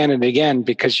and again and again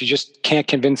because you just can't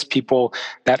convince people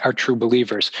that are true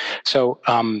believers. So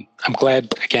I'm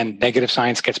glad, again, negative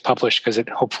science gets published because it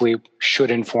hopefully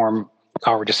should inform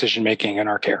our decision-making and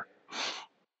our care.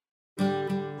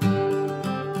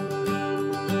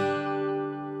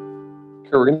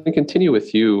 We're going to continue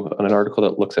with you on an article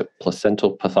that looks at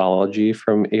placental pathology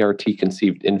from ART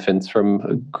conceived infants from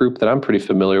a group that I'm pretty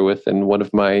familiar with, and one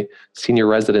of my senior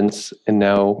residents and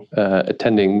now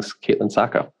attendings, Caitlin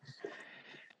Sacco.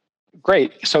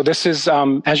 Great. So this is,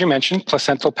 as you mentioned,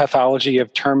 placental pathology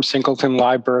of term singleton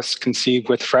live births conceived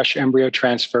with fresh embryo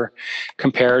transfer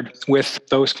compared with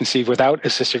those conceived without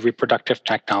assisted reproductive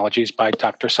technologies by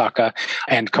Dr. Sacco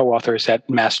and co-authors at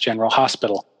Mass General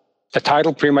Hospital. The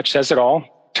title pretty much says it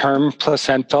all. Term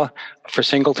placenta for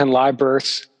singleton live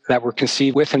births that were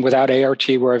conceived with and without ART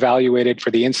were evaluated for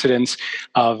the incidence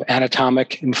of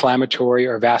anatomic, inflammatory,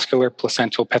 or vascular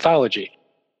placental pathology.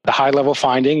 The high-level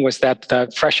finding was that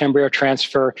the fresh embryo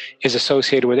transfer is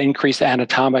associated with increased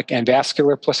anatomic and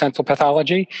vascular placental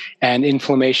pathology, and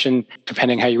inflammation,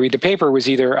 depending how you read the paper, was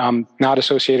either not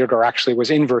associated or actually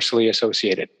was inversely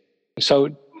associated. So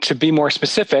to be more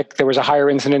specific, there was a higher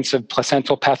incidence of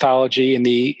placental pathology in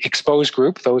the exposed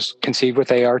group, those conceived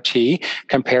with ART,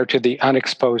 compared to the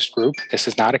unexposed group. This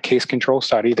is not a case control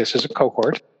study. This is a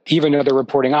cohort. Even though they're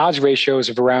reporting odds ratios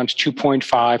of around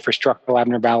 2.5 for structural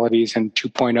abnormalities and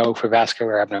 2.0 for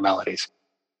vascular abnormalities.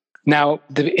 Now,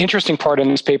 the interesting part in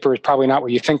this paper is probably not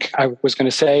what you think I was going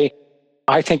to say.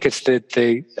 I think it's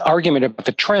the argument about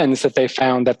the trends that they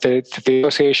found that the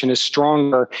association is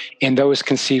stronger in those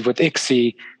conceived with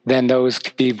ICSI than those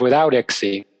conceived without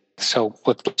ICSI. So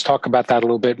let's talk about that a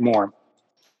little bit more.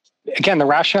 Again, the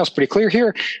rationale is pretty clear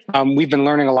here. We've been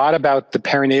learning a lot about the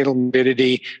perinatal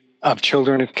morbidity of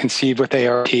children conceived with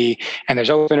ART, and there's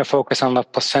always been a focus on the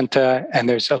placenta, and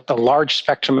there's a large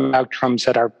spectrum of outcomes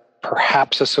that are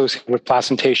perhaps associated with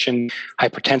placentation,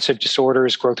 hypertensive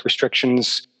disorders, growth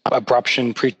restrictions,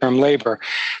 abruption, preterm labor.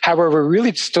 However, we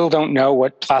really still don't know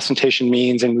what placentation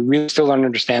means, and we really still don't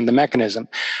understand the mechanism.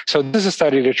 So this is a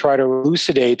study to try to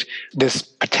elucidate this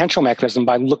potential mechanism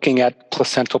by looking at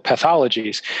placental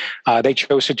pathologies. They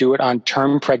chose to do it on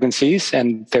term pregnancies,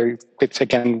 and it's,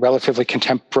 again, relatively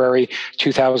contemporary,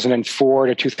 2004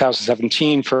 to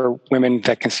 2017 for women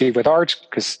that conceive with ART,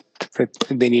 because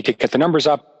they need to get the numbers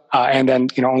up. And then,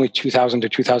 only 2000 to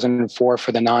 2004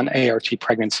 for the non-ART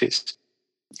pregnancies.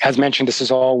 As mentioned, this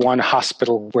is all one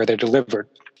hospital where they're delivered.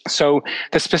 So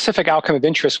the specific outcome of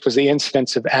interest was the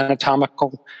incidence of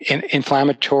anatomical,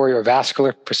 inflammatory, or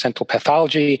vascular placental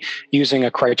pathology using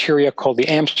a criteria called the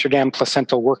Amsterdam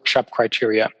Placental Workshop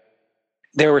Criteria.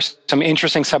 There were some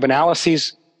interesting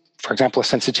sub-analyses. For example, a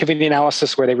sensitivity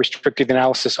analysis where they restricted the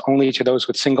analysis only to those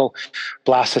with single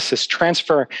blastocyst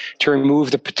transfer to remove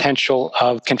the potential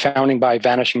of confounding by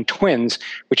vanishing twins,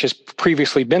 which has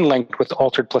previously been linked with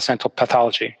altered placental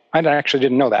pathology. I actually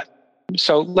didn't know that.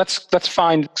 So let's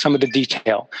find some of the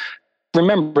detail.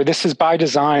 Remember, this is by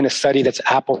design a study that's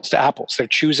apples to apples. They're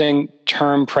choosing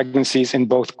term pregnancies in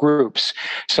both groups.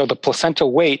 So the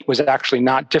placental weight was actually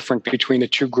not different between the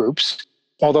two groups,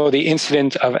 although the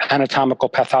incidence of anatomical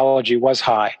pathology was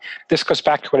high. This goes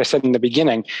back to what I said in the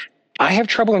beginning. I have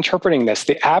trouble interpreting this.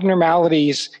 The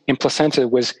abnormalities in placenta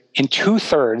was in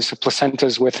 2/3 of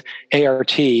placentas with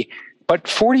ART, but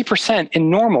 40%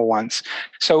 in normal ones.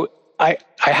 So I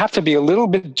have to be a little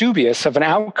bit dubious of an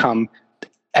outcome,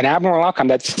 an abnormal outcome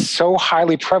that's so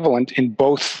highly prevalent in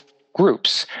both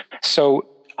groups. So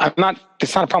it's not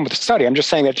a problem with the study. I'm just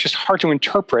saying that it's just hard to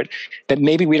interpret that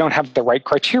maybe we don't have the right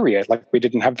criteria, like we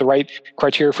didn't have the right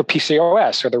criteria for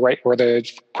PCOS or the right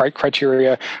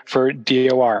criteria for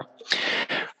DOR.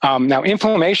 Now,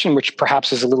 inflammation, which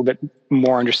perhaps is a little bit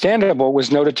more understandable,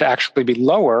 was noted to actually be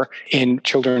lower in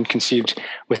children conceived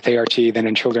with ART than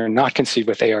in children not conceived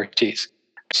with ARTs.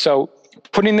 So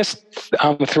putting this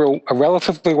through a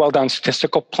relatively well-done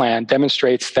statistical plan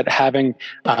demonstrates that having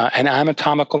an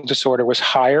anatomical disorder was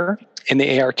higher in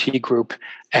the ART group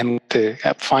and the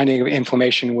finding of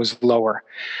inflammation was lower.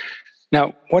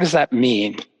 Now, what does that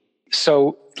mean?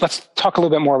 So let's talk a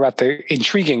little bit more about the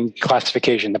intriguing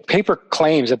classification. The paper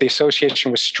claims that the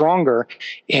association was stronger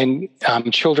in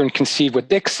children conceived with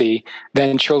ICSI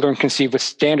than children conceived with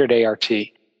standard ART.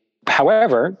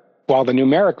 However, while the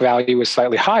numeric value is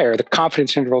slightly higher, the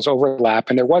confidence intervals overlap,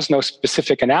 and there was no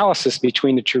specific analysis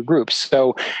between the two groups.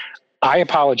 So I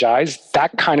apologize.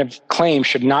 That kind of claim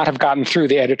should not have gotten through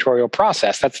the editorial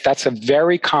process. That's a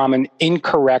very common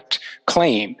incorrect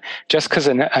claim. Just because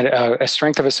a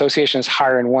strength of association is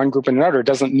higher in one group than another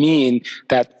doesn't mean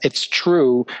that it's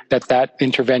true that that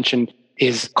intervention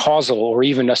is causal or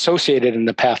even associated in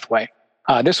the pathway.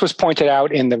 This was pointed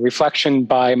out in the reflection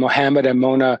by Mohammed and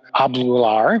Mona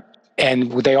Abdullah,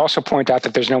 and they also point out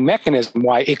that there's no mechanism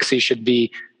why ICSI should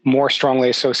be more strongly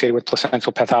associated with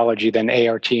placental pathology than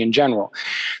ART in general.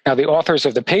 Now, the authors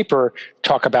of the paper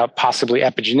talk about possibly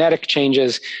epigenetic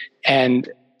changes, and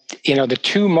the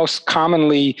two most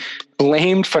commonly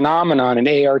blamed phenomenon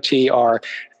in ART are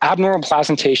abnormal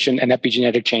placentation and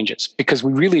epigenetic changes, because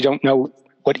we really don't know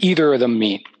what either of them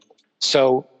mean.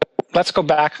 So let's go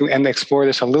back and explore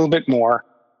this a little bit more.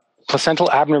 Placental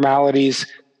abnormalities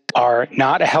are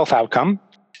not a health outcome.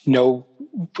 No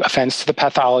offense to the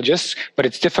pathologists, but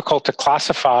it's difficult to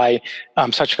classify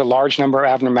such a large number of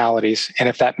abnormalities and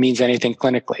if that means anything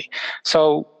clinically.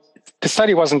 So the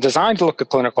study wasn't designed to look at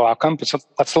clinical outcome, but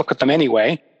let's look at them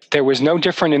anyway. There was no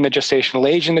difference in the gestational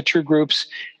age in the two groups,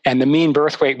 and the mean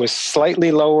birth weight was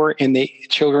slightly lower in the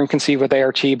children conceived with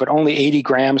ART, but only 80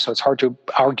 grams, so it's hard to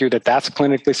argue that that's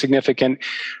clinically significant.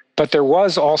 But there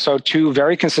was also two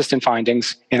very consistent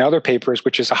findings in other papers,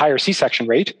 which is a higher C-section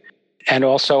rate and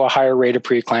also a higher rate of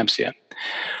preeclampsia.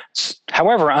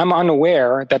 However, I'm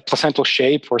unaware that placental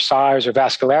shape or size or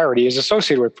vascularity is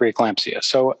associated with preeclampsia.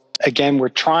 So again, we're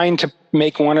trying to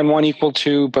make 1 and 1 equal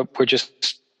 2, but we're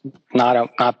just not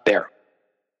there.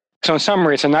 So in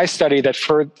summary, it's a nice study that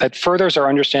furthers our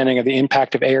understanding of the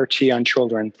impact of ART on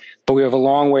children, but we have a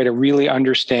long way to really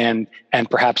understand and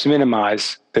perhaps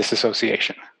minimize this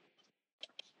association.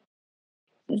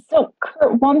 So,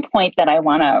 Kurt, one point that I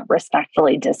want to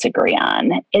respectfully disagree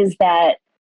on is that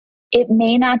it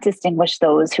may not distinguish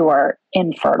those who are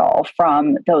infertile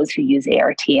from those who use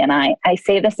ART. And I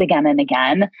say this again and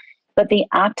again, but the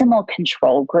optimal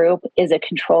control group is a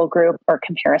control group or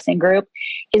comparison group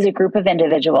is a group of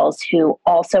individuals who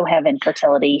also have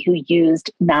infertility who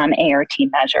used non-ART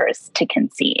measures to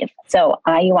conceive. So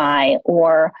IUI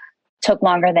or took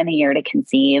longer than a year to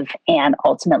conceive and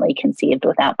ultimately conceived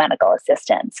without medical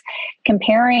assistance.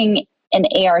 Comparing an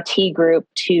ART group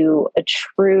to a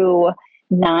true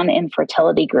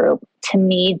non-infertility group, to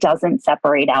me, doesn't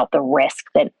separate out the risk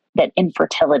that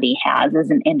infertility has as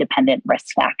an independent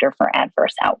risk factor for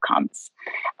adverse outcomes.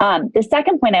 The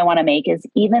second point I want to make is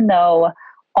even though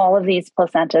all of these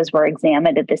placentas were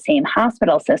examined at the same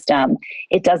hospital system,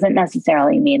 it doesn't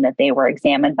necessarily mean that they were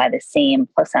examined by the same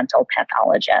placental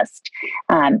pathologist.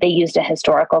 They used a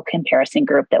historical comparison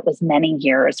group that was many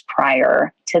years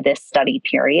prior to this study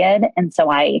period. And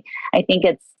so I think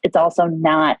it's also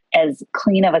not as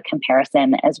clean of a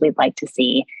comparison as we'd like to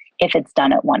see if it's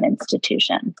done at one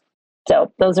institution.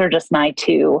 So those are just my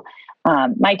two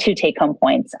take-home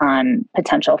points on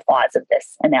potential flaws of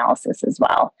this analysis as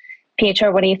well.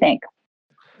 Pietro, what do you think?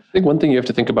 I think one thing you have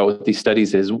to think about with these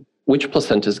studies is which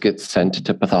placentas get sent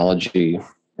to pathology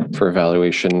for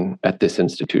evaluation at this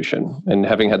institution. And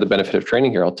having had the benefit of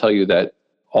training here, I'll tell you that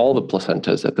all the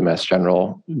placentas at the Mass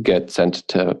General get sent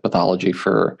to pathology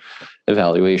for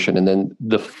evaluation. And then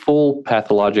the full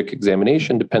pathologic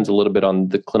examination depends a little bit on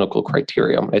the clinical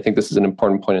criteria. I think this is an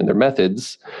important point in their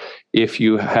methods. If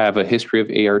you have a history of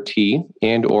ART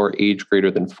and or age greater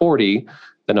than 40,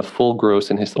 then a full gross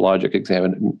and histologic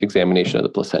examination of the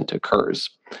placenta occurs.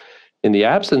 In the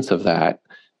absence of that,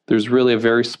 there's really a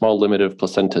very small limit of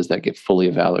placentas that get fully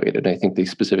evaluated. I think they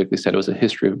specifically said it was a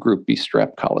history of group B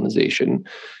strep colonization,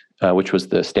 which was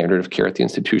the standard of care at the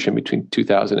institution between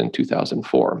 2000 and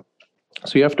 2004.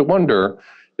 So you have to wonder,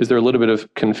 is there a little bit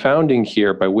of confounding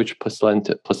here by which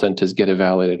placentas get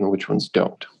evaluated and which ones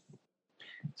don't?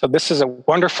 So this is a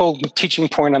wonderful teaching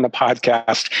point on the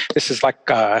podcast. This is like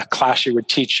a class you would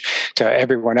teach to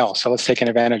everyone else. So let's take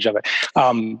advantage of it.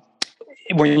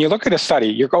 when you look at a study,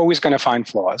 you're always going to find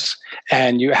flaws.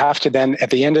 And you have to then, at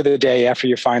the end of the day, after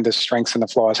you find the strengths and the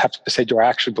flaws, have to say, do I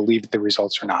actually believe the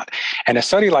results or not? And a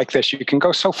study like this, you can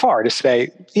go so far to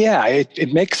say, yeah,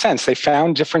 it makes sense. They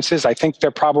found differences. I think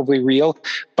they're probably real,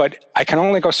 but I can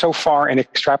only go so far in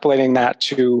extrapolating that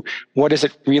to what does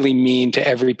it really mean to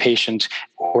every patient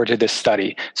or to this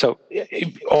study. So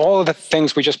all of the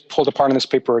things we just pulled apart in this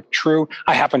paper are true.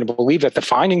 I happen to believe that the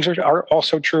findings are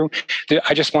also true.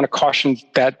 I just want to caution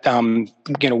that,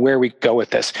 where we go with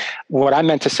this. What I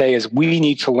meant to say is we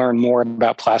need to learn more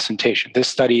about placentation. This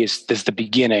study is the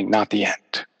beginning, not the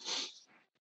end.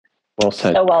 Well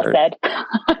said. So well Kurt. said.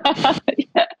 I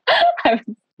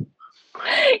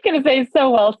was going to say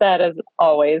so well said as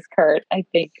always, Kurt. I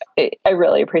think I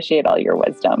really appreciate all your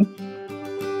wisdom.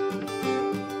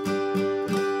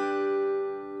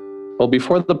 Well,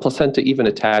 before the placenta even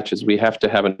attaches, we have to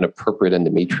have an appropriate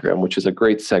endometrium, which is a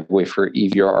great segue for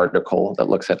Eve, your article that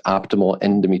looks at optimal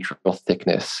endometrial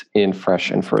thickness in fresh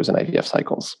and frozen IVF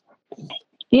cycles.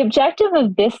 The objective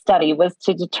of this study was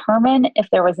to determine if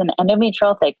there was an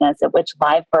endometrial thickness at which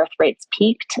live birth rates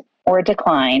peaked or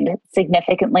declined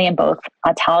significantly in both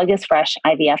autologous fresh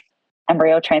IVF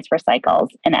embryo transfer cycles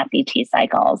and FET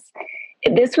cycles.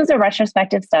 This was a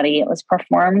retrospective study. It was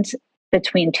performed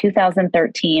between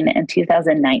 2013 and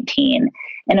 2019,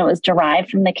 and it was derived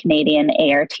from the Canadian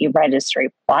ART Registry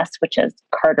Plus, which is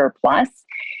Carter Plus.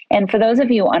 And for those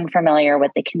of you unfamiliar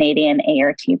with the Canadian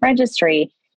ART Registry,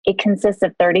 it consists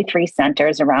of 33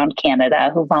 centers around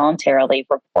Canada who voluntarily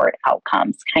report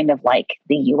outcomes, kind of like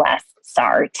the US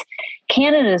SART.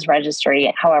 Canada's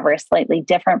registry, however, is slightly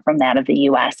different from that of the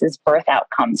US, as birth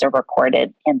outcomes are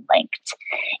recorded and linked.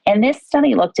 And this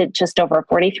study looked at just over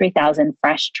 43,000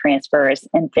 fresh transfers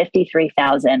and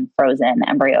 53,000 frozen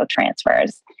embryo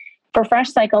transfers. For fresh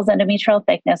cycles, endometrial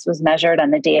thickness was measured on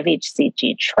the day of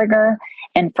HCG trigger,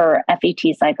 and for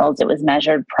FET cycles, it was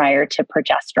measured prior to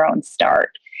progesterone start.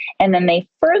 And then they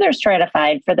further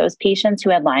stratified for those patients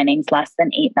who had linings less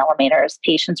than 8 millimeters.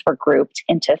 Patients were grouped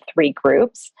into 3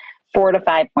 groups, 4 to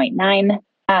 5.9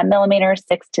 millimeters,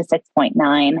 6 to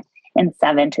 6.9, and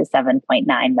 7 to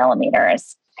 7.9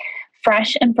 millimeters.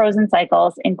 Fresh and frozen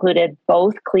cycles included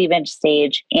both cleavage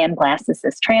stage and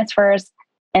blastocyst transfers,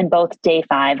 and both day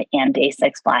 5 and day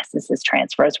 6 blastocyst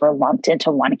transfers were lumped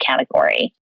into one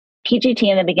category. PGT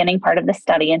in the beginning part of the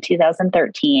study in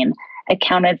 2013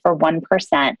 accounted for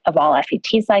 1% of all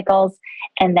FET cycles,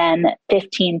 and then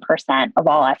 15% of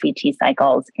all FET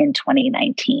cycles in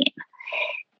 2019.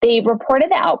 They reported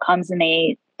the outcomes, and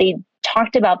they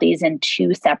talked about these in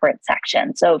 2 separate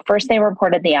sections. So first they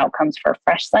reported the outcomes for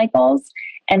fresh cycles,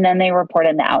 and then they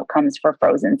reported the outcomes for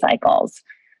frozen cycles.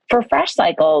 For fresh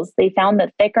cycles, they found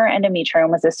that thicker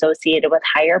endometrium was associated with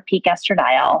higher peak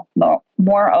estradiol,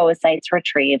 more oocytes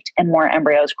retrieved, and more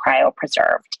embryos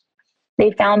cryopreserved.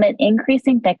 They found that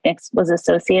increasing thickness was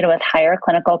associated with higher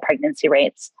clinical pregnancy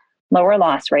rates, lower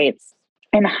loss rates,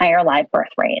 and higher live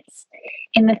birth rates.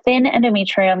 In the thin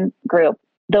endometrium group,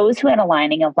 those who had a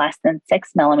lining of less than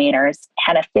 6 millimeters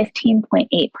had a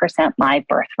 15.8% live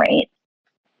birth rate.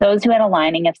 Those who had a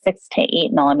lining of 6 to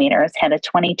 8 millimeters had a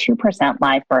 22%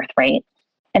 live birth rate,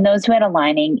 and those who had a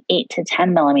lining 8 to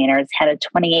 10 millimeters had a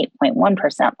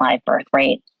 28.1% live birth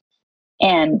rate.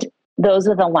 And those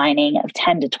with a lining of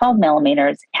 10 to 12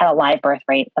 millimeters had a live birth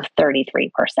rate of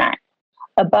 33%.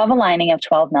 Above a lining of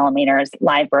 12 millimeters,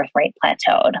 live birth rate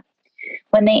plateaued.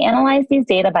 When they analyzed these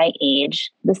data by age,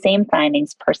 the same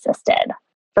findings persisted.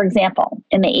 For example,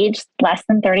 in the age less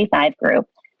than 35 group,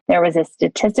 there was a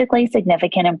statistically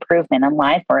significant improvement in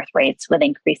live birth rates with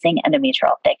increasing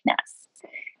endometrial thickness.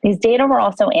 These data were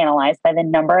also analyzed by the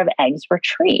number of eggs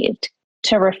retrieved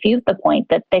to refute the point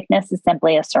that thickness is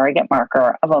simply a surrogate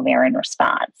marker of ovarian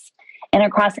response. And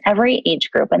across every age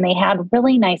group, and they had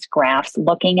really nice graphs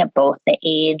looking at both the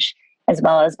age as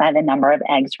well as by the number of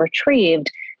eggs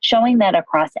retrieved, showing that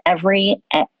across every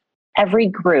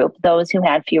group, those who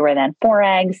had fewer than 4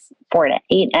 eggs, 4 to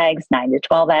 8 eggs, 9 to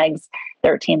 12 eggs,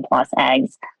 13 plus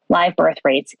eggs, live birth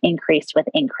rates increased with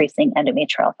increasing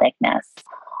endometrial thickness.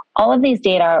 All of these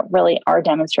data really are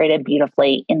demonstrated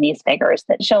beautifully in these figures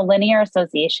that show linear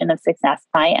association of success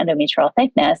by endometrial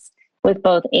thickness with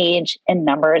both age and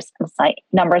numbers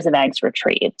of eggs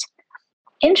retrieved.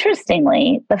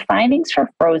 Interestingly, the findings for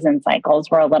frozen cycles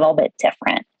were a little bit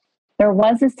different. There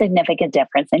was a significant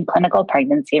difference in clinical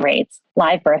pregnancy rates,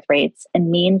 live birth rates, and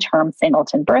mean term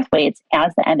singleton birth weights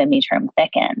as the endometrium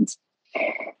thickened.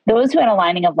 Those who had a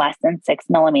lining of less than 6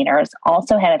 millimeters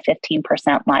also had a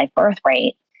 15% live birth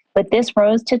rate, but this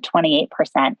rose to 28%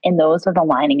 in those with a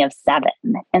lining of 7,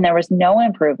 and there was no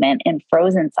improvement in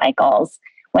frozen cycles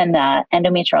when the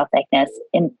endometrial thickness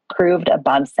improved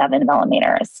above 7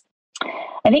 millimeters.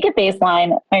 I think at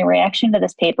baseline, my reaction to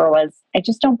this paper was, I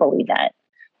just don't believe it.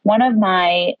 One of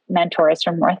my mentors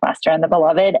from Northwestern, the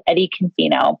beloved Eddie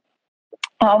Confino,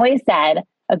 always said,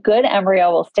 a good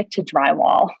embryo will stick to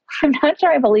drywall. I'm not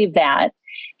sure I believe that.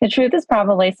 The truth is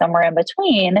probably somewhere in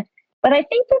between, but I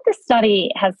think that this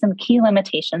study has some key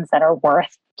limitations that are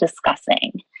worth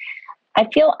discussing. I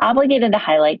feel obligated to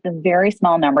highlight the very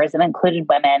small numbers of included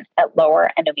women at lower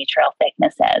endometrial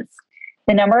thicknesses.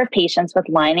 The number of patients with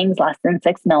linings less than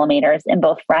 6 millimeters in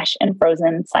both fresh and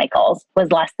frozen cycles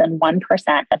was less than 1%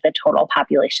 of the total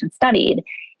population studied,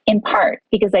 in part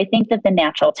because I think that the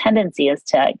natural tendency is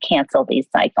to cancel these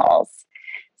cycles.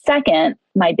 Second,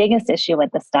 my biggest issue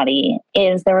with the study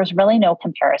is there was really no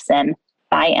comparison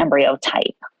by embryo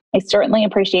type. I certainly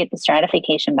appreciate the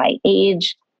stratification by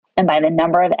age and by the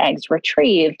number of eggs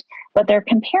retrieved, but they're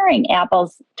comparing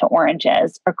apples to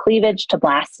oranges or cleavage to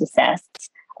blastocysts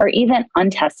or even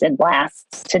untested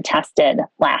blasts to tested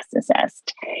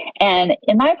blastocyst. And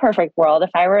in my perfect world, if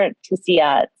I were to see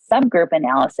a subgroup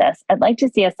analysis, I'd like to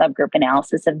see a subgroup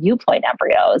analysis of euploid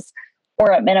embryos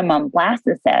or at minimum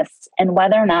blastocysts and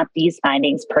whether or not these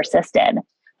findings persisted.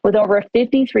 With over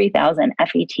 53,000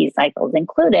 FET cycles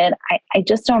included, I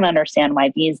just don't understand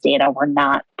why these data were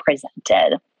not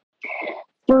presented.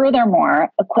 Furthermore,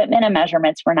 equipment and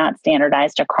measurements were not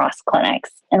standardized across clinics,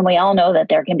 and we all know that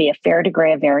there can be a fair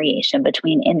degree of variation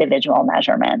between individual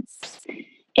measurements.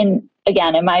 In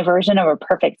my version of a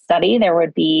perfect study, there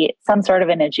would be some sort of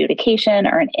an adjudication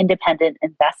or an independent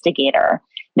investigator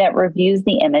that reviews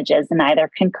the images and either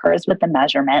concurs with the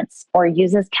measurements or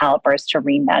uses calipers to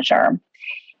remeasure.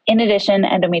 In addition,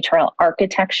 endometrial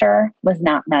architecture was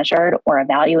not measured or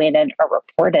evaluated or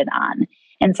reported on.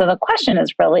 And so the question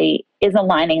is really, is a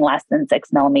lining less than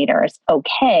 6 millimeters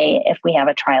okay if we have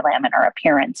a trilaminar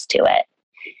appearance to it?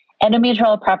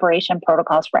 Endometrial preparation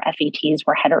protocols for FETs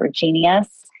were heterogeneous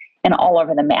and all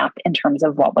over the map in terms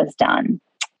of what was done.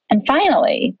 And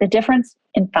finally, the difference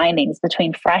in findings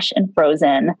between fresh and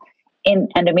frozen in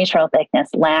endometrial thickness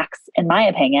lacks, in my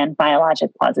opinion,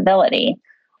 biologic plausibility.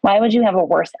 Why would you have a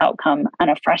worse outcome on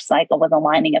a fresh cycle with a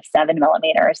lining of 7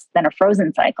 millimeters than a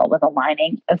frozen cycle with a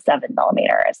lining of 7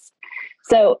 millimeters?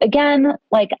 So again,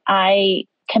 I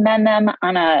commend them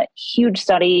on a huge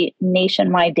study,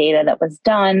 nationwide data that was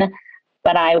done,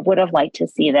 but I would have liked to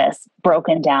see this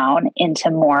broken down into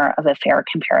more of a fair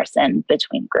comparison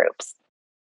between groups.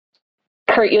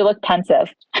 Kurt, you look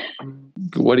pensive.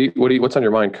 What's on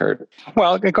your mind, Kurt?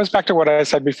 Well, it goes back to what I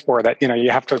said before, that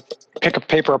you have to pick a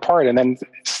paper apart and then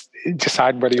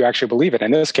decide whether you actually believe it.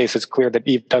 In this case, it's clear that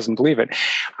Eve doesn't believe it,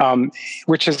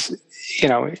 which is,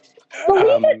 believe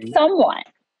it somewhat.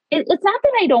 It's not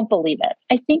that I don't believe it.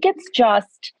 I think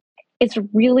it's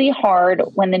really hard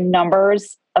when the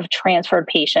numbers of transferred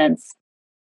patients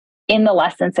in the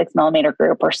less than 6 millimeter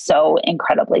group are so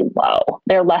incredibly low.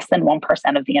 They're less than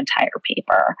 1% of the entire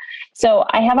paper. So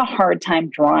I have a hard time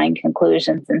drawing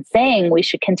conclusions and saying we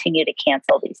should continue to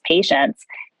cancel these patients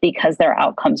because their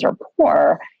outcomes are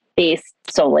poor based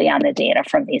solely on the data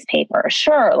from these papers.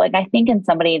 Sure, I think in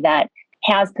somebody that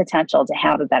has potential to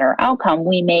have a better outcome,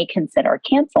 we may consider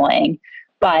canceling,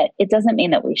 but it doesn't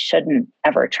mean that we shouldn't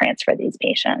ever transfer these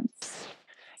patients.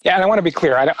 Yeah, and I want to be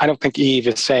clear. I don't think Eve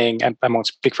is saying, and I won't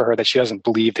speak for her, that she doesn't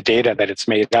believe the data, that it's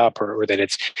made up or that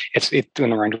it's in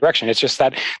the wrong direction. It's just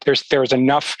that there's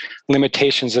enough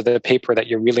limitations of the paper that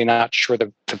you're really not sure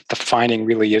the finding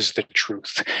really is the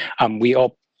truth. We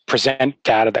all present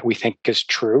data that we think is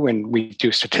true, and we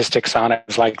do statistics on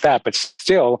it like that, but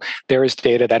still there is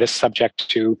data that is subject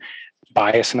to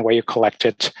bias in the way you collect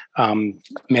it,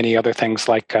 many other things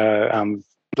like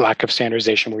lack of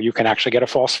standardization where you can actually get a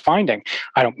false finding.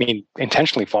 I don't mean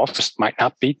intentionally false, just might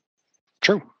not be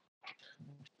true.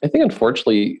 I think,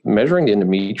 unfortunately, measuring the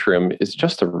endometrium is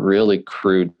just a really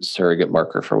crude surrogate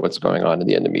marker for what's going on in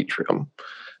the endometrium.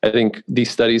 I think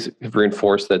these studies have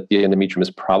reinforced that the endometrium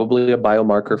is probably a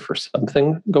biomarker for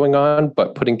something going on,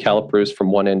 but putting calipers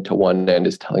from one end to one end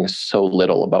is telling us so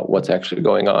little about what's actually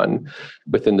going on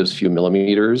within those few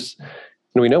millimeters.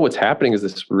 And we know what's happening is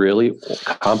this really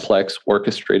complex,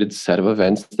 orchestrated set of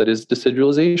events that is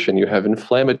decidualization. You have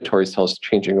inflammatory cells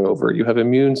changing over. You have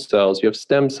immune cells. You have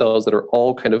stem cells that are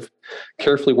all kind of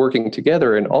carefully working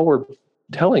together. And all we're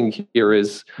telling here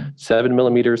is 7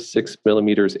 millimeters, 6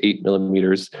 millimeters, 8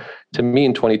 millimeters. To me,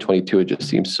 in 2022, it just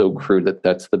seems so crude that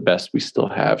that's the best we still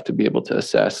have to be able to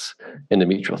assess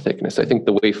endometrial thickness. I think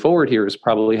the way forward here is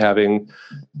probably having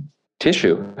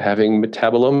tissue, having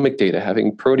metabolomic data,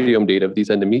 having proteome data of these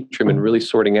endometrium, and really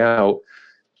sorting out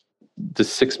the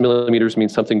 6 millimeters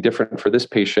means something different for this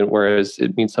patient, whereas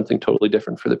it means something totally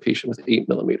different for the patient with 8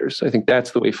 millimeters. So I think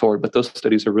that's the way forward, but those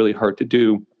studies are really hard to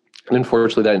do. And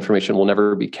unfortunately, that information will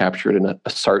never be captured in a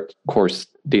SART course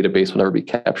database, will never be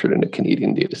captured in a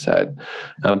Canadian data set.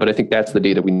 But I think that's the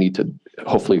data we need to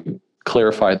hopefully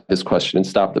clarify this question and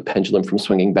stop the pendulum from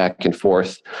swinging back and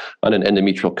forth on an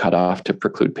endometrial cutoff to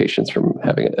preclude patients from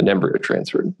having an embryo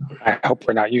transferred. I hope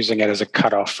we're not using it as a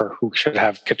cutoff for who should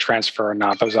have transfer or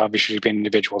not. Those obviously should be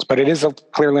individuals, but it is a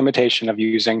clear limitation of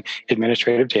using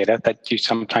administrative data that you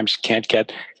sometimes can't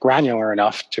get granular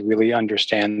enough to really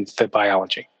understand the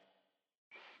biology.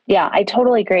 Yeah, I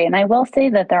totally agree. And I will say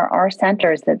that there are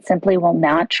centers that simply will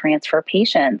not transfer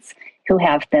patients who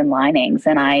have thin linings.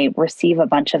 And I receive a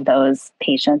bunch of those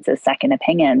patients as second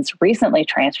opinions. Recently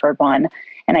transferred one,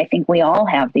 and I think we all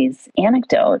have these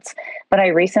anecdotes, but I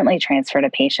recently transferred a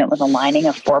patient with a lining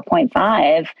of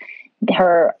 4.5.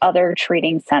 Her other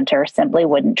treating center simply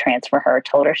wouldn't transfer her,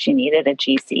 told her she needed a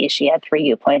GC. She had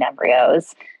 3 euploid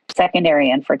embryos, secondary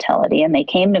infertility. And they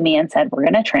came to me and said, we're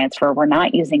going to transfer. We're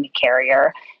not using a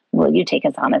carrier. Will you take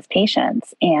us on as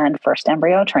patients? And first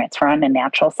embryo transfer on a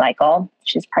natural cycle,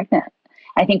 she's pregnant.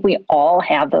 I think we all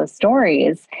have those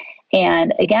stories.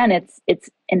 And again, it's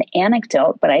an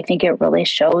anecdote, but I think it really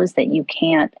shows that you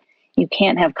can't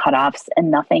have cutoffs, and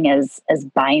nothing is as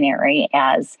binary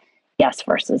as yes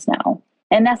versus no.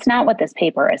 And that's not what this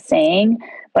paper is saying,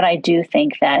 but I do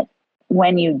think that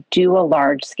when you do a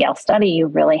large scale study, you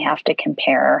really have to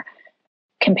compare.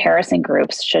 Comparison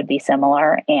groups should be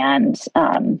similar, and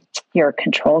your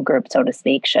control group, so to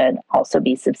speak, should also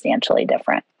be substantially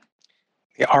different.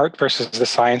 The art versus the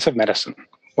science of medicine.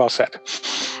 Well said.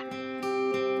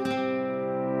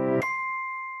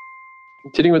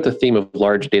 Continuing with the theme of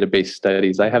large database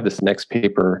studies, I have this next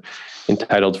paper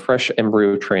entitled Fresh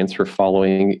Embryo Transfer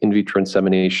Following In Vitro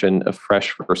Insemination of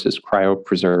Fresh versus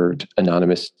Cryopreserved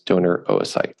Anonymous Donor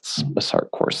Oocytes, a SART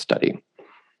course study.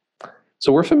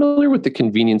 So we're familiar with the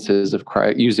conveniences of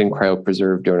using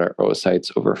cryopreserved donor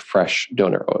oocytes over fresh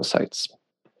donor oocytes.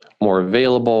 More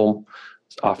available,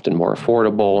 often more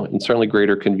affordable, and certainly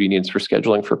greater convenience for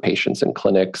scheduling for patients and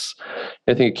clinics.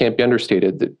 I think it can't be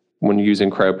understated that when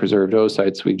using cryopreserved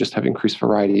oocytes, we just have increased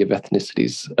variety of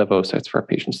ethnicities of oocytes for our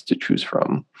patients to choose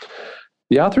from.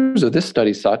 The authors of this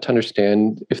study sought to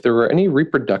understand if there were any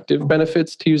reproductive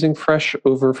benefits to using fresh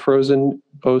over frozen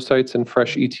oocytes and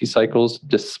fresh ET cycles,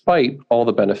 despite all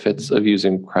the benefits of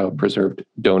using cryopreserved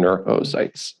donor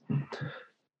oocytes.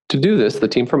 To do this, the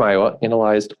team from Iowa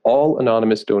analyzed all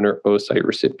anonymous donor oocyte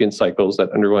recipient cycles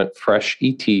that underwent fresh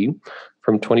ET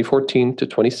from 2014 to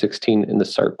 2016 in the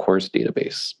SART course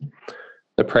database.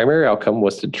 The primary outcome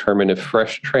was to determine if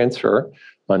fresh transfer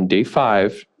on day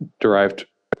 5 derived.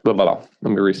 Let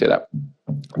me re-say that.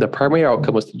 The primary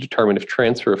outcome was to determine if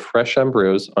transfer of fresh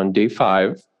embryos on day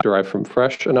 5 derived from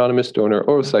fresh anonymous donor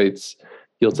oocytes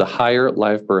yields a higher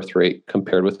live birth rate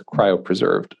compared with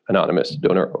cryopreserved anonymous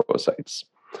donor oocytes.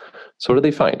 So what did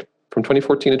they find? From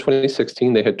 2014 to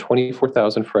 2016, they had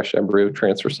 24,000 fresh embryo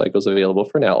transfer cycles available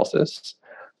for analysis.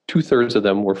 2/3 of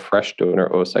them were fresh donor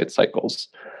oocyte cycles.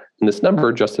 And this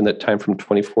number, just in that time from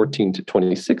 2014 to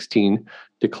 2016,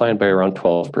 declined by around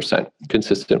 12%,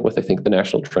 consistent with, I think, the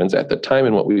national trends at the time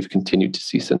and what we've continued to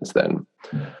see since then.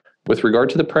 With regard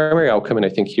to the primary outcome, and I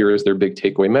think here is their big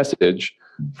takeaway message,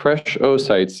 fresh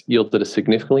oocytes yielded a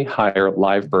significantly higher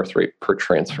live birth rate per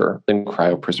transfer than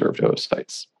cryopreserved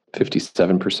oocytes,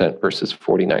 57% versus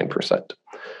 49%.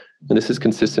 And this is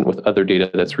consistent with other data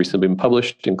that's recently been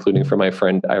published, including from my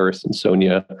friend Iris and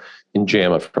Sonia in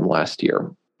JAMA from last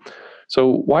year.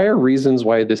 So why are reasons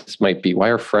why this might be? Why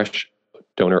are fresh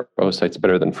donor oocytes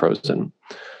better than frozen?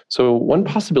 So one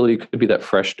possibility could be that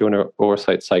fresh donor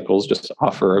oocyte cycles just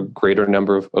offer a greater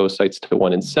number of oocytes to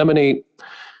one, inseminate,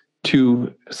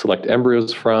 two, select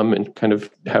embryos from, and kind of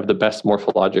have the best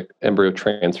morphologic embryo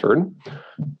transferred.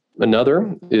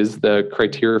 Another is the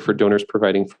criteria for donors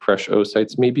providing fresh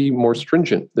oocytes may be more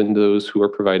stringent than those who are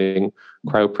providing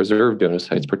cryopreserved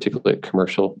oocytes, particularly at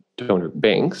commercial donor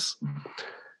banks.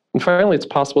 And finally, it's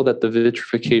possible that the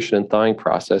vitrification and thawing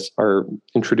process are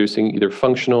introducing either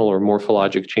functional or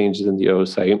morphologic changes in the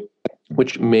oocyte,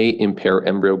 which may impair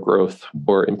embryo growth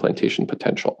or implantation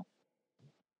potential.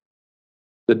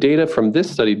 The data from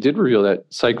this study did reveal that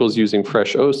cycles using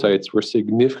fresh oocytes were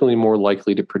significantly more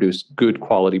likely to produce good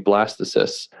quality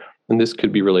blastocysts, and this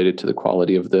could be related to the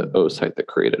quality of the oocyte that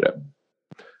created it.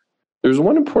 There's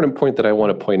one important point that I want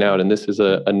to point out, and this is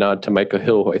a nod to Micah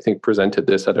Hill, who I think presented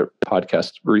this at a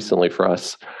podcast recently for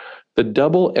us. The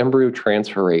double embryo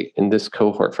transfer rate in this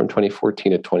cohort from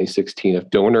 2014 to 2016 of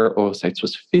donor oocytes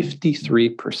was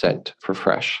 53% for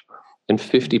fresh and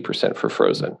 50% for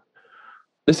frozen.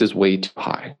 This is way too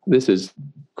high. This is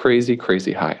crazy,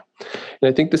 crazy high. And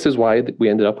I think this is why we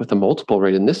ended up with a multiple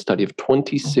rate in this study of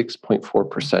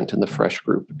 26.4% in the fresh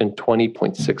group and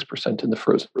 20.6% in the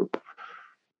frozen group.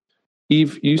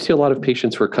 Eve, you see a lot of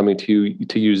patients who are coming to you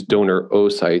to use donor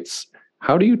oocytes.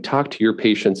 How do you talk to your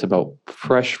patients about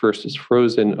fresh versus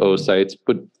frozen oocytes?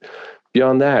 But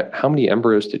beyond that, how many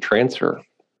embryos to transfer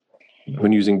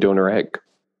when using donor egg?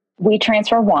 We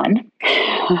transfer one.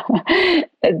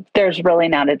 There's really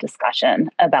not a discussion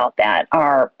about that.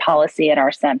 Our policy at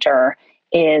our center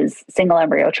is single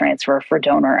embryo transfer for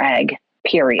donor egg,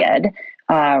 period.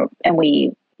 And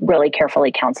we really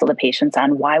carefully counsel the patients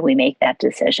on why we make that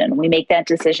decision. We make that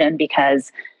decision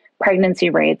because pregnancy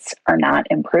rates are not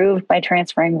improved by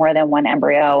transferring more than one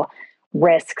embryo.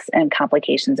 Risks and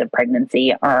complications of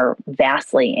pregnancy are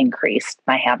vastly increased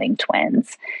by having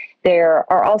twins.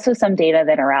 There are also some data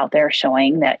that are out there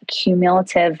showing that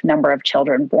cumulative number of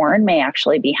children born may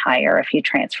actually be higher if you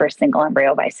transfer single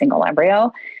embryo by single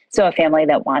embryo. So a family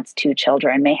that wants 2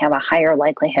 children may have a higher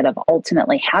likelihood of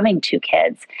ultimately having 2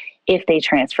 kids if they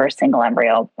transfer single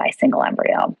embryo by single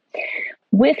embryo.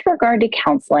 With regard to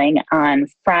counseling on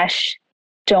fresh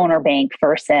donor bank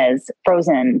versus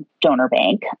frozen donor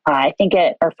bank,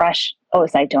 or fresh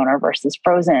oocyte donor versus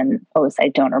frozen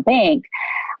oocyte donor bank,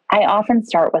 I often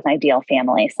start with ideal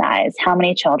family size. How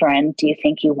many children do you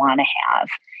think you want to have?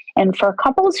 And for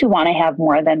couples who want to have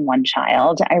more than one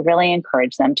child, I really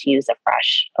encourage them to use a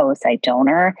fresh oocyte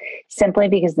donor simply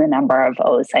because the number of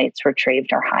oocytes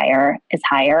retrieved is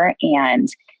higher and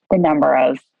the number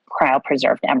of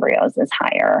cryopreserved embryos is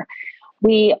higher.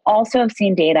 We also have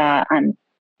seen data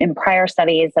in prior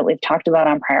studies that we've talked about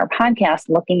on prior podcasts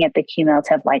looking at the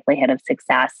cumulative likelihood of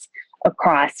success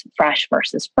across fresh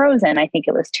versus frozen. I think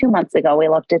it was 2 months ago, we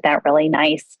looked at that really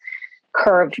nice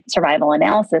curved survival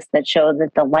analysis that showed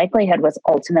that the likelihood was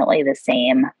ultimately the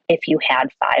same if you had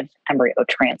 5 embryo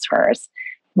transfers.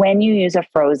 When you use a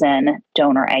frozen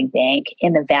donor egg bank,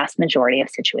 in the vast majority of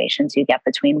situations, you get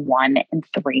between 1 and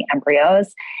 3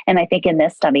 embryos. And I think in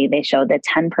this study, they showed that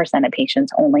 10% of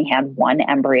patients only had 1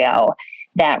 embryo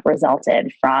that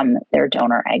resulted from their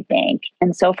donor egg bank.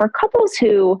 And so for couples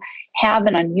who have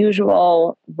an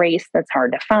unusual race that's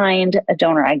hard to find, a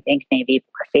donor egg bank may be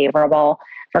more favorable.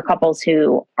 For couples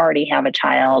who already have a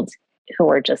child who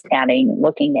are just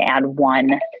looking to add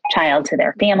 1 child to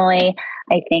their family,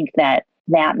 I think that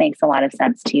makes a lot of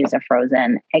sense to use a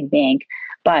frozen egg bank.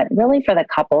 But really for the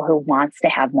couple who wants to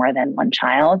have more than 1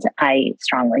 child, I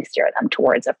strongly steer them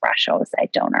towards a fresh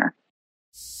oocyte donor.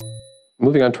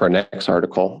 Moving on to our next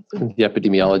article, in the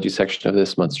epidemiology section of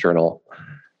this month's journal,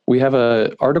 we have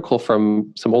an article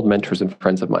from some old mentors and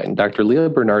friends of mine, Dr. Leah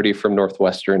Bernardi from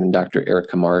Northwestern and Dr.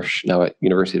 Erica Marsh, now at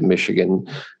University of Michigan,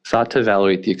 sought to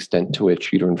evaluate the extent to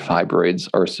which uterine fibroids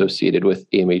are associated with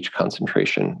AMH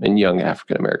concentration in young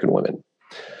African-American women.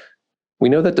 We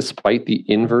know that despite the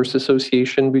inverse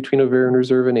association between ovarian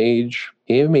reserve and age,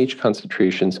 AMH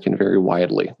concentrations can vary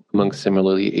widely among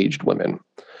similarly aged women.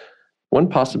 One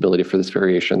possibility for this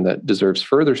variation that deserves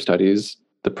further study is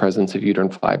the presence of uterine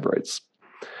fibroids.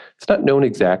 It's not known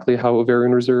exactly how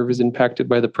ovarian reserve is impacted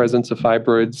by the presence of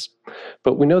fibroids,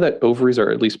 but we know that ovaries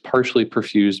are at least partially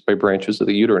perfused by branches of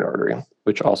the uterine artery,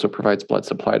 which also provides blood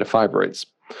supply to fibroids,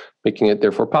 making it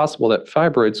therefore possible that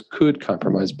fibroids could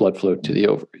compromise blood flow to the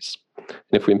ovaries. And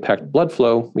if we impact blood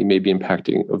flow, we may be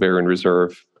impacting ovarian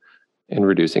reserve and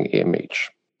reducing AMH.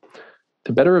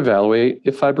 To better evaluate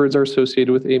if fibroids are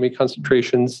associated with AMH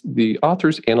concentrations, the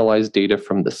authors analyzed data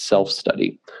from the SELF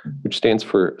study, which stands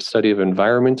for Study of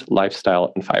Environment,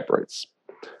 Lifestyle, and Fibroids.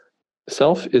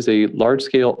 SELF is a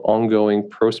large-scale, ongoing,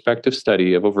 prospective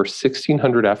study of over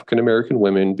 1,600 African-American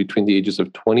women between the ages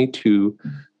of 22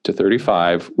 to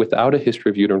 35 without a history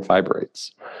of uterine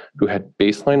fibroids, who had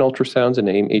baseline ultrasounds and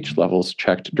AMH levels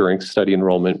checked during study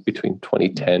enrollment between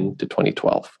 2010 to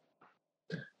 2012.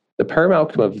 The paramount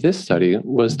outcome of this study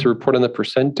was to report on the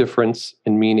percent difference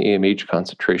in mean AMH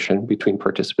concentration between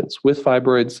participants with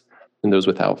fibroids and those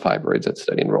without fibroids at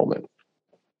study enrollment.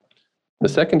 The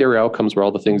secondary outcomes were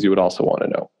all the things you would also want to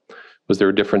know. Was there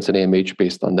a difference in AMH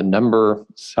based on the number,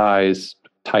 size,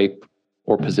 type,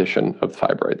 or position of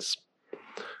fibroids?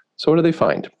 So what do they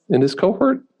find? In this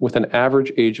cohort, with an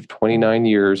average age of 29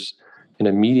 years and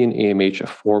a median AMH of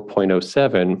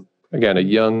 4.07, again, a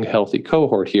young, healthy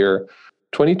cohort here,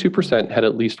 22% had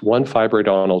at least 1 fibroid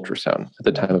on ultrasound at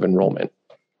the time of enrollment.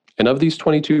 And of these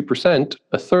 22%,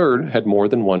 a third had more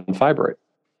than 1 fibroid.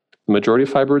 The majority of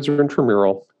fibroids are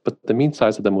intramural, but the mean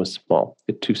size of them was small,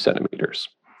 at 2 centimeters.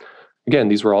 Again,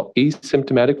 these were all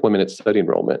asymptomatic women at study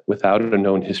enrollment without a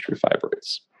known history of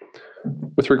fibroids.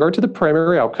 With regard to the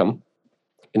primary outcome,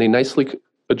 in a nicely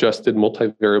adjusted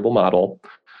multivariable model,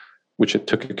 which it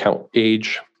took account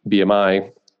age,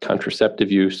 BMI,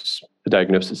 contraceptive use, the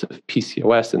diagnosis of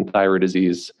PCOS and thyroid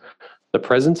disease, the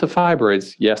presence of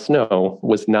fibroids, yes, no,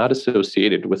 was not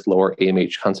associated with lower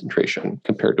AMH concentration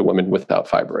compared to women without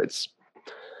fibroids.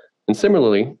 And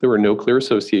similarly, there were no clear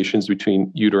associations between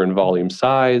uterine volume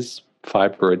size,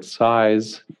 fibroid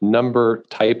size, number,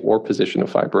 type, or position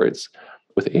of fibroids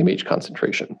with AMH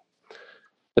concentration.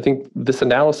 I think this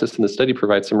analysis in the study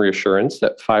provides some reassurance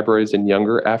that fibroids in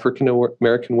younger African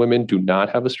American women do not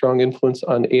have a strong influence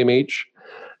on AMH.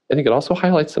 I think it also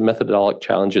highlights some methodologic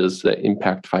challenges that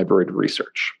impact fibroid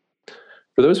research.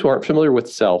 For those who aren't familiar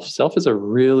with SELF is a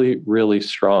really, really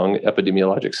strong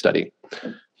epidemiologic study.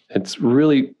 It's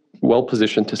really well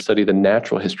positioned to study the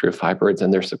natural history of fibroids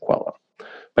and their sequelae.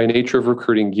 By nature of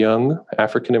recruiting young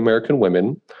African American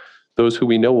women, those who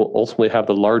we know will ultimately have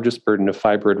the largest burden of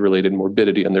fibroid-related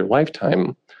morbidity in their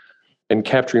lifetime, and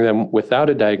capturing them without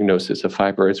a diagnosis of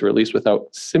fibroids, or at least without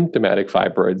symptomatic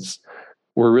fibroids,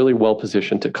 we're really well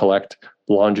positioned to collect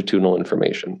longitudinal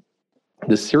information.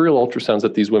 The serial ultrasounds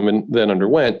that these women then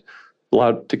underwent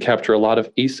allowed to capture a lot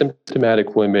of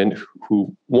asymptomatic women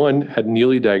who, one, had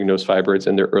newly diagnosed fibroids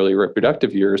in their early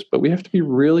reproductive years, but we have to be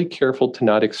really careful to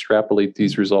not extrapolate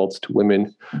these results to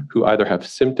women who either have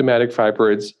symptomatic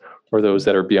fibroids or those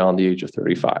that are beyond the age of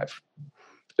 35.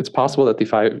 It's possible that the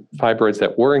fibroids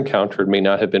that were encountered may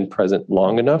not have been present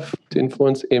long enough to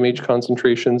influence AMH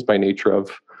concentrations by nature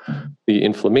of the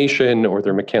inflammation or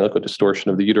their mechanical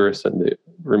distortion of the uterus and the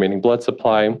remaining blood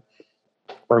supply,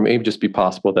 or it may just be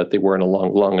possible that they weren't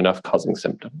long enough causing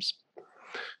symptoms.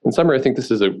 In summary, I think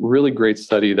this is a really great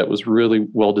study that was really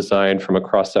well designed from a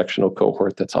cross-sectional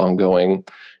cohort that's ongoing.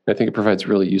 And I think it provides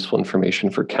really useful information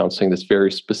for counseling this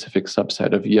very specific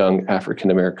subset of young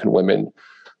African American women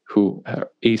who are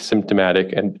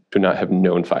asymptomatic and do not have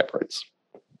known fibroids.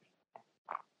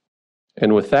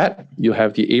 And with that, you'll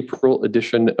have the April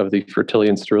edition of the Fertility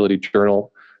and Sterility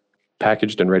Journal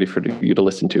packaged and ready for you to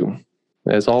listen to.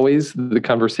 As always, the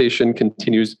conversation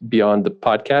continues beyond the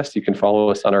podcast. You can follow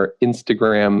us on our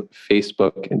Instagram,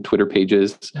 Facebook, and Twitter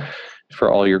pages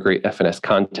for all your great FNS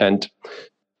content.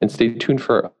 And stay tuned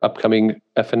for upcoming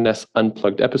FNS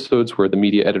Unplugged episodes where the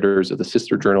media editors of the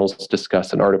sister journals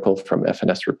discuss an article from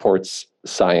FNS Reports,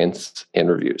 Science, and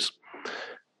Reviews.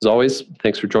 As always,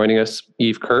 thanks for joining us,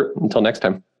 Eve, Kurt. Until next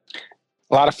time.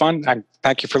 A lot of fun.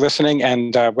 Thank you for listening.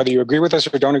 And whether you agree with us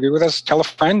or don't agree with us, tell a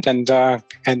friend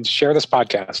and share this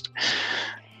podcast.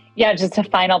 Yeah, just a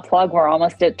final plug. We're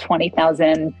almost at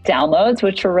 20,000 downloads,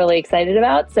 which we're really excited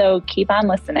about. So keep on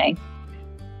listening.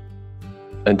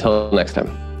 Until next time.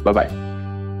 Bye-bye.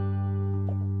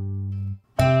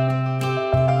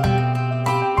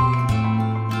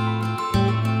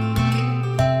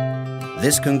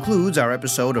 This concludes our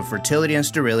episode of Fertility and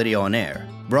Sterility on Air,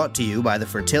 brought to you by the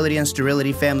Fertility and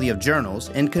Sterility family of journals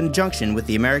in conjunction with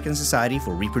the American Society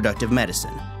for Reproductive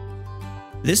Medicine.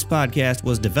 This podcast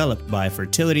was developed by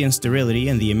Fertility and Sterility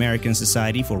and the American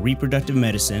Society for Reproductive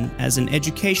Medicine as an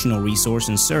educational resource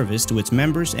and service to its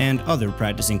members and other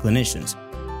practicing clinicians.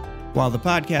 While the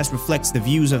podcast reflects the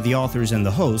views of the authors and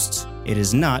the hosts, it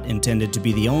is not intended to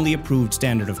be the only approved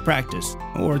standard of practice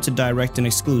or to direct an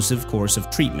exclusive course of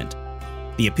treatment.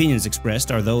 The opinions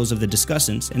expressed are those of the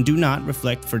discussants and do not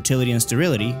reflect Fertility and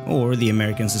Sterility or the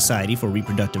American Society for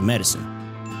Reproductive Medicine.